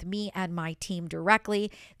talking with me and my team directly.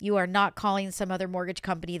 You are not calling some other mortgage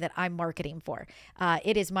company that I'm marketing for.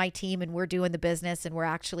 It is my team, and we're doing the business, and we're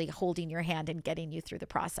actually holding your hand and getting you through the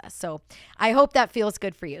process. So I hope that feels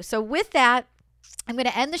good for you. So with that, I'm going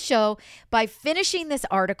to end the show by finishing this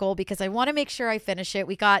article because I want to make sure I finish it.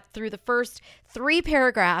 We got through the first 3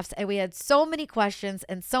 paragraphs and we had so many questions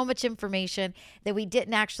and so much information that we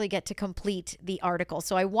didn't actually get to complete the article.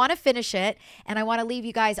 So I want to finish it, and I want to leave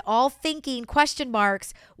you guys all thinking question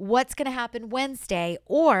marks, what's going to happen Wednesday?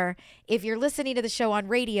 Or if you're listening to the show on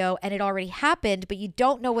radio and it already happened, but you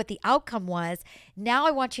don't know what the outcome was, now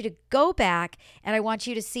I want you to go back and I want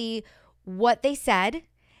you to see what they said.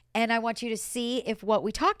 And I want you to see if what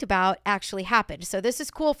we talked about actually happened. So this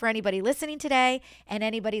is cool for anybody listening today and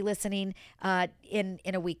anybody listening in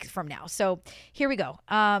a week from now. So here we go.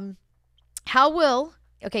 So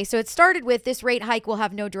it started with this rate hike will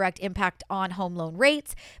have no direct impact on home loan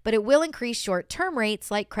rates, but it will increase short-term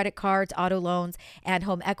rates like credit cards, auto loans, and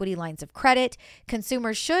home equity lines of credit.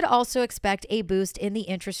 Consumers should also expect a boost in the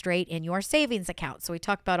interest rate in your savings account. So we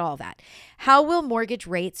talked about all that. How will mortgage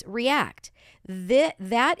rates react?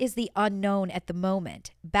 That is the unknown at the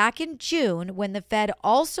moment. Back in June, when the Fed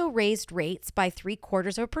also raised rates by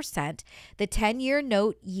 0.75%, the 10-year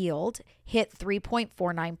note yield hit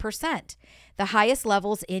 3.49%, the highest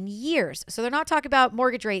levels in years. So they're not talking about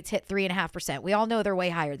mortgage rates hit 3.5%. We all know they're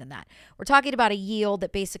way higher than that. We're talking about a yield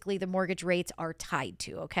that basically the mortgage rates are tied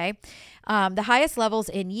to, okay? The highest levels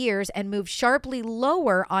in years, and moved sharply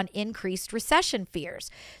lower on increased recession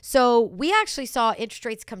fears. So we actually saw interest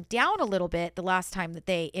rates come down a little bit the last time that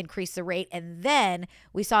they increased the rate, and then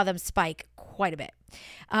we saw them spike quite a bit.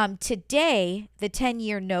 Today, the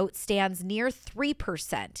 10-year note stands near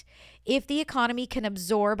 3%. If the economy can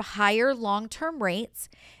absorb higher long-term rates,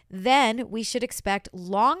 then we should expect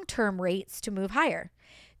long-term rates to move higher.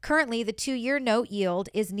 Currently, the 2-year note yield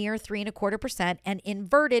is near 3.25% and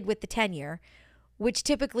inverted with the 10-year, which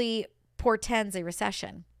typically portends a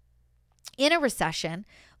recession. In a recession,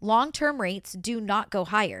 long-term rates do not go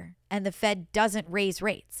higher, and the Fed doesn't raise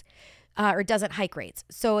rates. Or doesn't hike rates.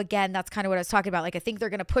 So again, that's kind of what I was talking about. Like, I think they're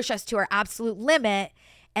going to push us to our absolute limit,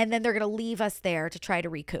 and then they're going to leave us there to try to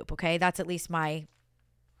recoup. Okay. That's at least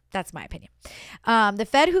that's my opinion. The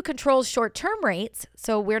Fed, who controls short-term rates,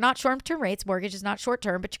 so we're not short-term rates, mortgage is not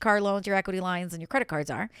short-term, but your car loans, your equity lines, and your credit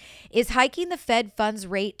cards are, is hiking the Fed funds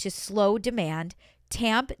rate to slow demand,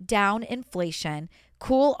 tamp down inflation,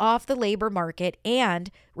 cool off the labor market,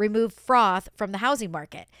 and remove froth from the housing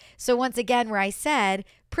market. So once again, where I said,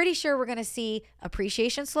 pretty sure we're going to see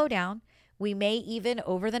appreciation slow down. We may even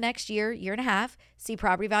over the next year and a half, see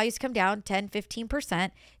property values come down 10, 15%.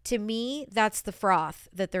 To me, that's the froth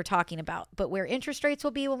that they're talking about. But where interest rates will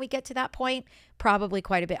be when we get to that point, probably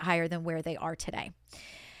quite a bit higher than where they are today.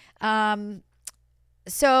 This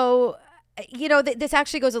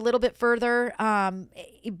actually goes a little bit further,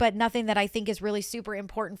 but nothing that I think is really super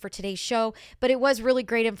important for today's show. But it was really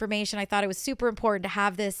great information. I thought it was super important to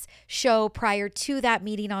have this show prior to that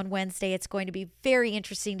meeting on Wednesday. It's going to be very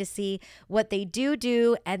interesting to see what they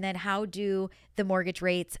do, and then how do the mortgage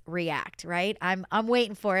rates react, right? I'm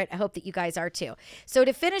waiting for it. I hope that you guys are too. So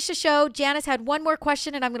to finish the show, Janice had one more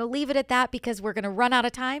question, and I'm going to leave it at that because we're going to run out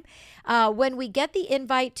of time. When we get the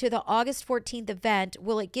invite to the August 14th event,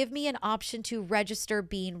 will it give me an option to register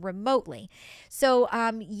being remotely? So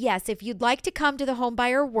yes, if you'd like to come to the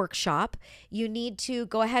Homebuyer Workshop, you need to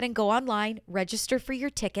go ahead and go online, register for your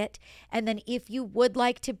ticket. And then if you would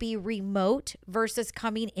like to be remote versus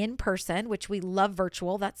coming in person, which we love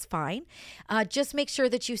virtual, that's fine. Just make sure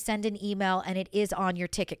that you send an email and it is on your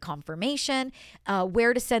ticket confirmation,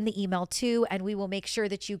 where to send the email to, and we will make sure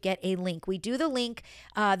that you get a link. We do the link.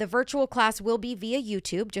 The virtual class will be via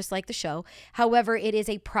YouTube, just like the show. However, it is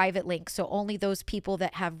a private link, so only those people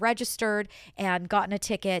that have registered and gotten a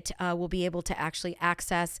ticket will be able to actually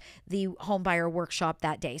access the Homebuyer Workshop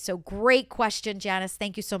that day. So great question, Janice.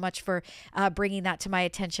 Thank you so much for bringing that to my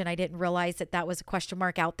attention. I didn't realize that that was a question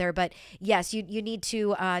mark out there, but yes, you need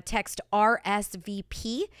to text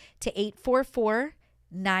RSVP to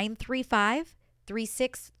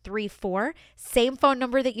 844-935-3634. Same phone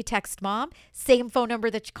number that you text mom, same phone number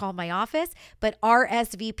that you call my office, but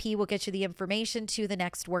RSVP will get you the information to the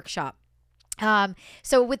next workshop.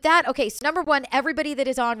 So with that, okay, so number one, everybody that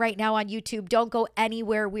is on right now on YouTube, don't go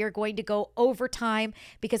anywhere. We are going to go over time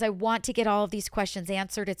because I want to get all of these questions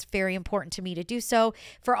answered. It's very important to me to do so.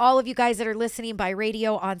 For all of you guys that are listening by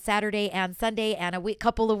radio on Saturday and Sunday and a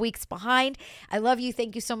couple of weeks behind, I love you.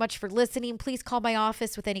 Thank you so much for listening. Please call my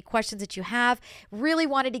office with any questions that you have. Really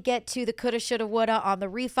wanted to get to the coulda, shoulda, woulda on the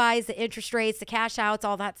refis, the interest rates, the cash outs,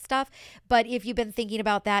 all that stuff. But if you've been thinking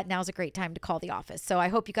about that, now's a great time to call the office. So I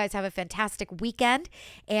hope you guys have a fantastic weekend,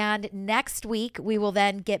 and next week we will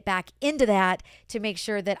then get back into that to make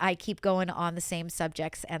sure that I keep going on the same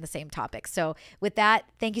subjects and the same topics. So with that,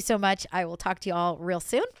 thank you so much. I will talk to you all real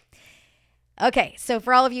soon. Okay, so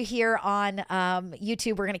for all of you here on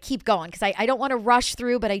YouTube, we're going to keep going because I don't want to rush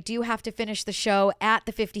through, but I do have to finish the show at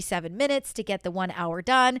the 57 minutes to get the 1 hour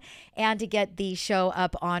done and to get the show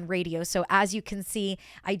up on radio. So as you can see,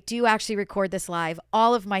 I do actually record this live.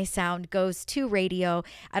 All of my sound goes to radio.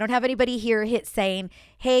 I don't have anybody here saying,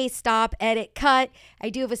 hey, stop, edit, cut.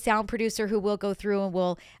 I do have a sound producer who will go through and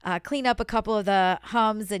will clean up a couple of the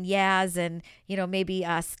hums and yas and, maybe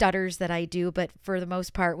stutters that I do. But for the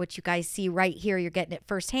most part, what you guys see right here, you're getting it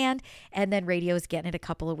firsthand, and then radio is getting it a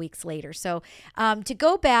couple of weeks later. So to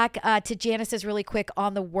go back to Janice's really quick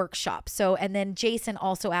on the workshop. So, and then Jason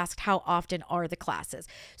also asked, how often are the classes?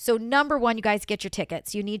 So number one, you guys get your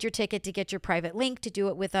tickets. You need your ticket to get your private link to do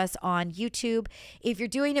it with us on YouTube. If you're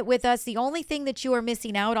doing it with us, the only thing that you are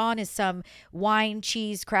missing out on is some wine,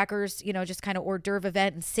 cheese, crackers, just kind of hors d'oeuvre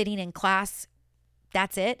event and sitting in class.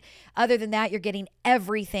 That's it. Other than that, you're getting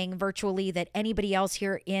everything virtually that anybody else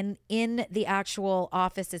here in the actual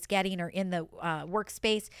office is getting, or in the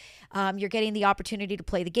workspace. You're getting the opportunity to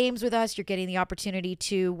play the games with us. You're getting the opportunity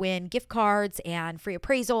to win gift cards and free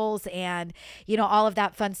appraisals and, all of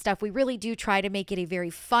that fun stuff. We really do try to make it a very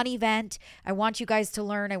fun event. I want you guys to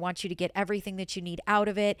learn. I want you to get everything that you need out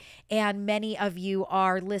of it. And many of you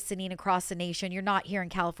are listening across the nation. You're not here in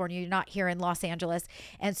California. You're not here in Los Angeles.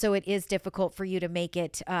 And so it is difficult for you to make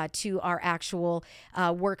it to our actual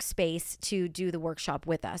workspace to do the workshop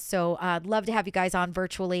with us. So I'd love to have you guys on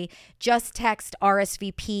virtually. Just text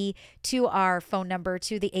RSVP to our phone number,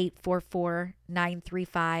 to the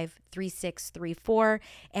 844-935-3634,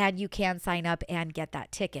 and you can sign up and get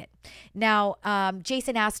that ticket. Now,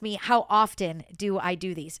 Jason asked me, how often do I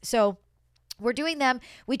do these? So we're doing them.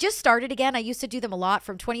 We just started again. I used to do them a lot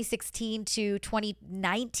from 2016 to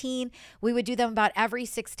 2019. We would do them about every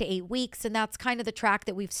 6 to 8 weeks. And that's kind of the track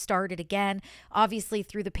that we've started again. Obviously,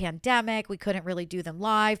 through the pandemic, we couldn't really do them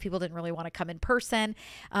live. People didn't really want to come in person.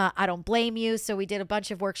 I don't blame you. So we did a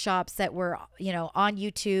bunch of workshops that were, on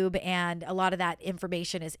YouTube. And a lot of that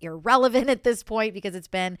information is irrelevant at this point because it's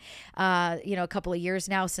been, a couple of years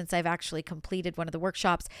now since I've actually completed one of the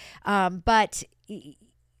workshops.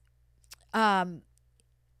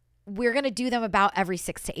 We're going to do them about every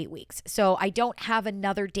 6 to 8 weeks. So I don't have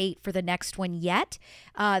another date for the next one yet.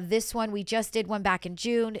 This one, we just did one back in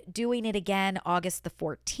June, doing it again August the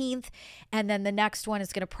 14th. And then the next one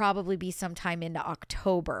is going to probably be sometime into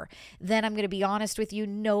October. Then I'm going to be honest with you,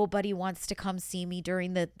 nobody wants to come see me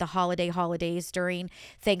during the holidays, during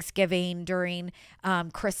Thanksgiving, during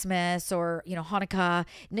Christmas, or, Hanukkah.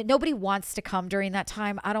 Nobody wants to come during that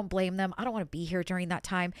time. I don't blame them. I don't want to be here during that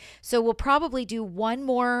time. So we'll probably do one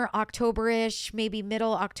more October-ish, maybe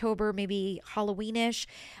middle October, maybe Halloween-ish.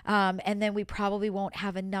 And then we probably won't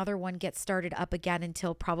have another one get started up again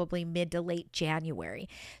until probably mid to late January.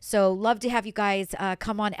 So love to have you guys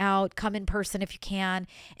come on out, come in person if you can.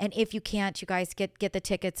 And if you can't, you guys get the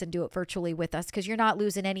tickets and do it virtually with us, because you're not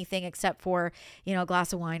losing anything except for, a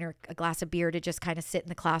glass of wine or a glass of beer to just kind of sit in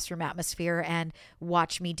the classroom atmosphere and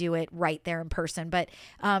watch me do it right there in person. But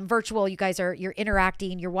virtual, you guys you're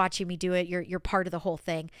interacting, you're watching me do it, you're part of the whole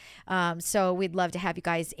thing. So we'd love to have you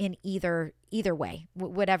guys in either way,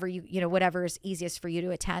 whatever whatever is easiest for you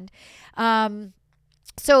to attend.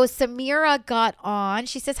 So Samira got on.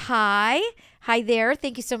 She says, hi there.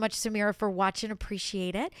 Thank you so much, Samira, for watching.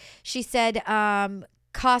 Appreciate it. She said,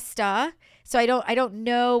 Costa. So I don't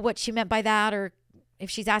know what she meant by that, or if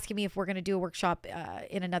she's asking me if we're going to do a workshop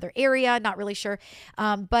in another area. Not really sure.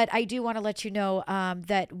 But I do want to let you know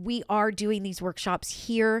that we are doing these workshops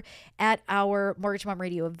here at our Mortgage Mom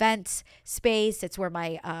Radio event space. It's where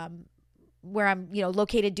where I'm,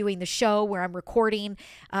 located doing the show, where I'm recording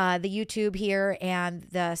the YouTube here and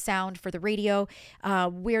the sound for the radio.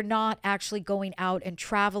 We're not actually going out and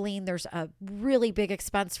traveling. There's a really big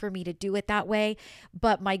expense for me to do it that way.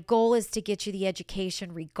 But my goal is to get you the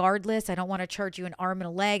education regardless. I don't want to charge you an arm and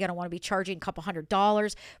a leg. I don't want to be charging a couple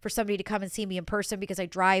 $100s for somebody to come and see me in person because I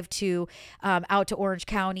drive out to Orange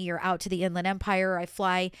County or out to the Inland Empire. I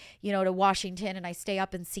fly, to Washington and I stay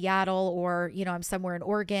up in Seattle, or, I'm somewhere in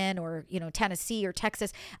Oregon, or, Tennessee or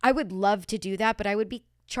Texas. I would love to do that, but I would be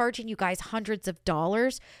charging you guys hundreds of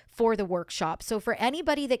dollars for the workshop. So for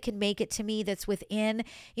anybody that can make it to me that's within,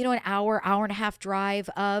 an hour and a half drive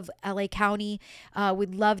of LA County,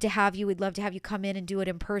 we'd love to have you. We'd love to have you come in and do it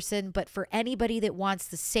in person. But for anybody that wants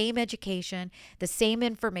the same education, the same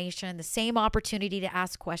information, the same opportunity to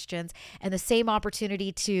ask questions, and the same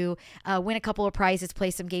opportunity to win a couple of prizes,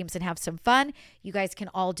 play some games, and have some fun, you guys can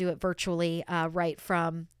all do it virtually right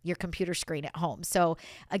from your computer screen at home. So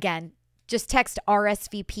again, just text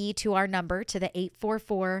RSVP to our number, to the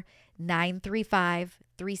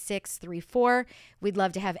 935-3634. We'd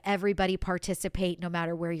love to have everybody participate no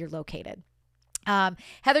matter where you're located.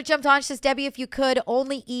 Heather jumped on. She says, Debbie, if you could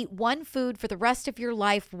only eat one food for the rest of your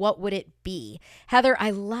life, what would it be? Heather, I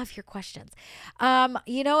love your questions.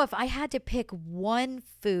 If I had to pick one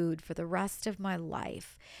food for the rest of my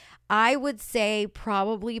life, I would say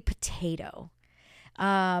probably potato.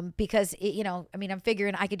 Because I'm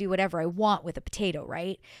figuring I could do whatever I want with a potato,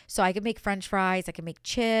 right? So I could make French fries, I could make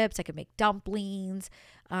chips, I could make dumplings.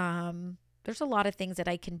 There's a lot of things that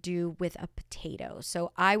I can do with a potato.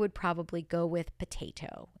 So I would probably go with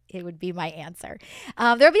potato. It would be my answer.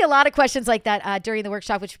 There'll be a lot of questions like that during the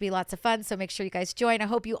workshop, which would be lots of fun. So make sure you guys join. I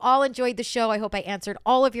hope you all enjoyed the show. I hope I answered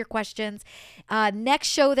all of your questions. Next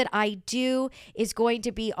show that I do is going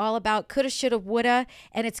to be all about coulda, shoulda, woulda.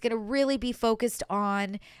 And it's going to really be focused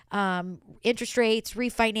on interest rates,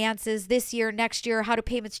 refinances this year, next year. How do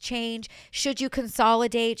payments change? Should you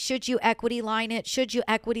consolidate? Should you equity line it? Should you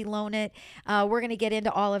equity loan it? We're going to get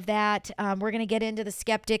into all of that. We're going to get into the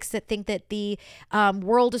skeptics that think that the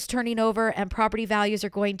world is turning over and property values are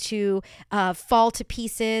going to fall to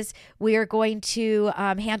pieces. We are going to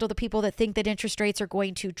handle the people that think that interest rates are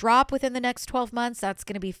going to drop within the next 12 months. That's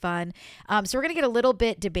going to be fun. So we're going to get a little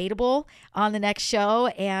bit debatable on the next show,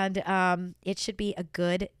 and it should be a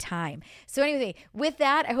good time. So anyway, with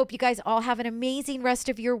that, I hope you guys all have an amazing rest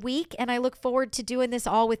of your week, and I look forward to doing this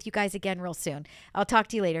all with you guys again real soon. I'll talk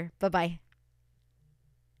to you later. Bye-bye.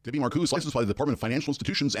 Debbie Marcoux, licensed by the Department of Financial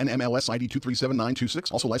Institutions and MLS ID 237926.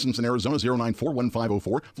 Also licensed in Arizona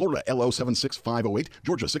 0941504, Florida LO 76508,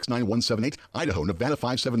 Georgia 69178, Idaho, Nevada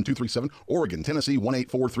 57237, Oregon, Tennessee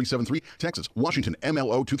 184373, Texas, Washington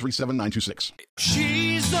MLO 237926.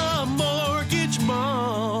 She's the mortgage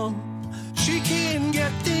mom. She can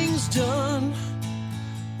get things done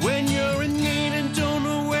when you're in need and don't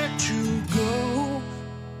know where to go.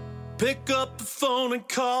 Pick up the phone and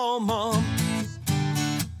call mom.